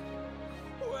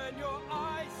see, when your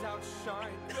eyes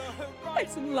outshine the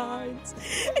Horizon lines.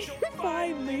 You're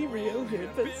finally real here.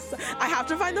 I have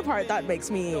to find the part that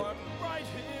makes me. right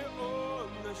here on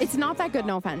the It's not that good,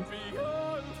 no offense.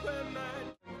 beyond where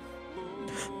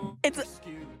man It's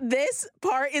this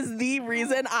part is the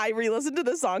reason I re-listen to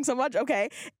this song so much. Okay,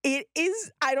 it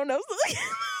is. I don't know. Just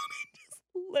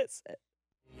listen.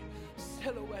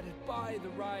 silhouetted by the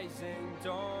rising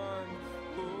dawn.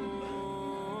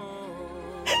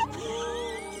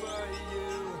 Over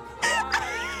you, I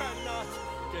cannot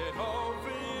get over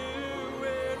you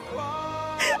in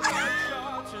wild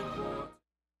uncharted waters.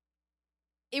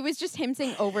 It was just him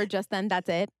saying over just then, that's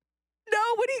it. No,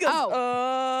 when he goes,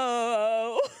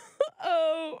 Oh.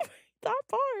 oh, that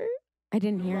part. I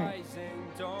didn't hear it. Rising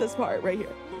dawn. This part right here.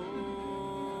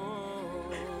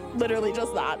 Literally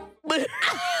just that.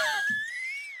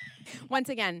 Once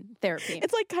again, therapy.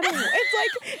 It's like kind of.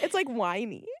 It's like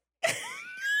whiny.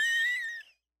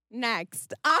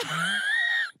 Next.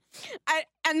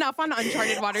 Enough on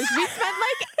Uncharted Waters. We spent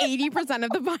like 80% of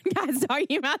the podcast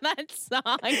talking about that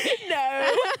song.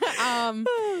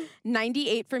 No.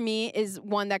 98 for me is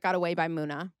One That Got Away by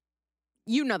Muna.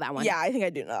 You know that one. Yeah, I think I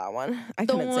do know that one. I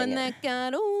The couldn't one sing it. that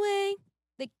got away,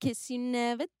 the kiss you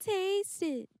never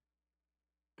tasted.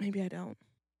 Maybe I don't.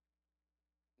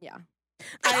 Yeah.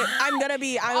 I'm gonna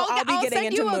be. I'll be getting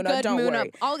into Muna. Don't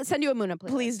worry. I'll send you a Muna playlist.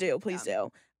 Please do. Please do.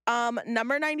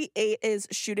 Number 98 is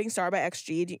Shooting Star by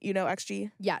XG. Do you know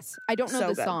XG? Yes. I don't know So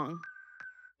the good. song.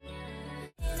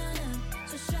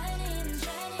 So shining,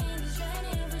 shining,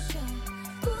 shining for sure.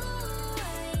 Ooh, I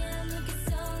am looking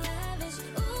so lavish.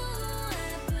 Ooh, I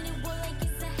put it well like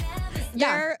it's a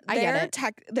Yeah, I get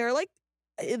it.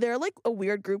 They're like a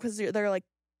weird group because they're like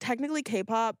technically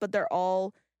K-pop, but they're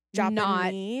all Not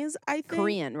Japanese. I think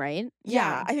Korean, right?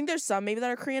 Yeah, I think there's some maybe that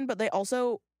are Korean, but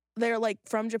they're like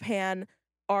from Japan,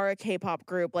 are a K-pop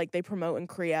group. Like they promote in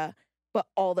Korea, but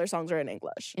all their songs are in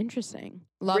English. Interesting.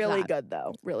 Love Really that. good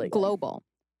though. Really good. Global.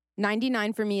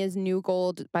 99 for me is New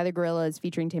Gold by the Gorillaz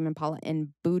featuring Tame Impala and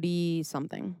Booty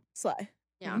something. Slay.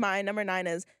 Yeah. My number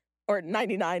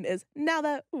 99 is Now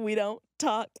That We Don't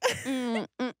Talk.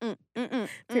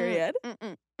 Period.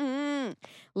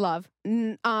 Love.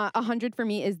 100 for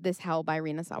me is This Hell by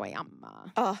Rina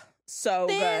Sawayama. Oh, so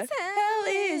good. Hell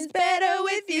is better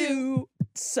with you.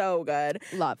 So good.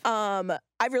 Love.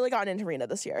 I've really gotten into Rina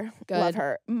this year. Good. Love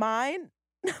her. Mine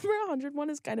number 101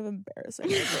 is kind of embarrassing.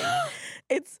 I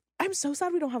think. I'm so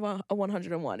sad we don't have a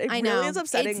 101. It I know. really is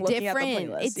upsetting It's looking different. at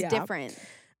the playlist. It's Yeah. different.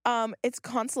 It's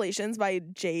Constellations by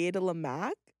Jade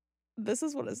Lamac. This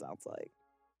is what it sounds like.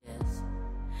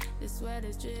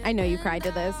 I know you cried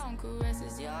to this.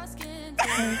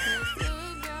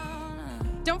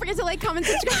 Don't forget to like, comment,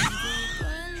 subscribe.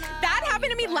 That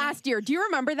happened to me last year. Do you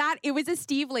remember that? It was a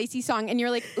Steve Lacy song, and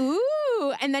you're like,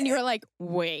 ooh. And then you were like,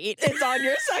 wait. It's on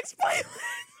your sex playlist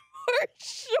for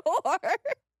sure.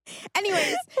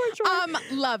 Anyways, For sure.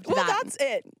 loved Well, that. that's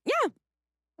it. Yeah.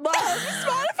 Love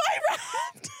Spotify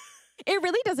Wrapped. It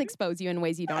really does expose you in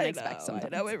ways you don't I expect know,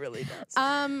 sometimes. I know, it really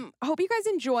does. Hope you guys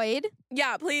enjoyed.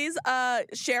 Yeah, please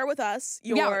share with us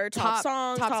your top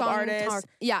songs, top song, artists.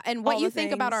 Yeah, and what all you the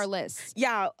think about things. our list.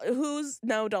 Yeah,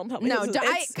 no, don't tell me. No, This is- don't-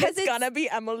 it's, 'cause it's it's- gonna be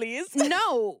Emily's.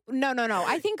 No.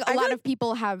 I think a I lot feel of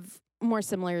people have more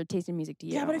similar taste in music to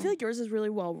you. Yeah, but I feel like yours is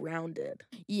really well rounded.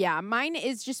 Yeah, mine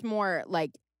is just more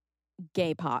like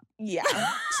gay pop. Yeah.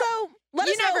 So let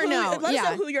You us never know. Let us Yeah.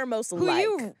 know who you're most Who like.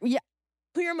 yeah,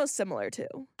 Who you're most similar to.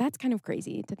 that's kind of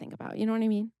crazy to think about. You know what I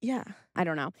mean? Yeah. I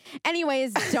don't know.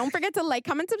 Anyways, don't forget to like,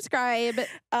 comment, subscribe.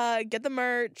 Get the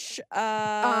merch.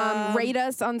 Rate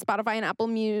us on Spotify and Apple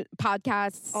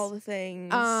Podcasts. all the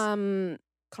things. Comment.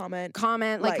 Comment,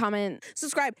 comment.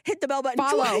 Subscribe. Hit the bell button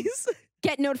Follow. twice.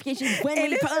 Get notifications when It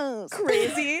we is post.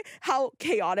 Crazy how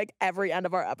chaotic every end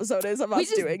of our episode is of us We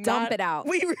just doing dump that. it out.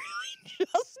 We really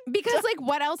just Because like,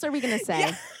 what else are we gonna say?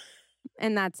 Yeah.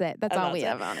 And that's it. That's And all we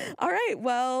that's have on it. All right.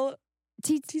 Well,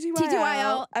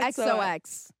 TTYL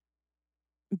XOX.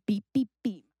 Beep beep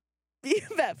beep.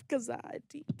 BFF because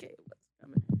DK was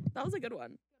coming. That was a good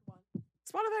one.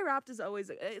 Spotify Wrapped is always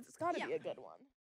it's got to be a good one.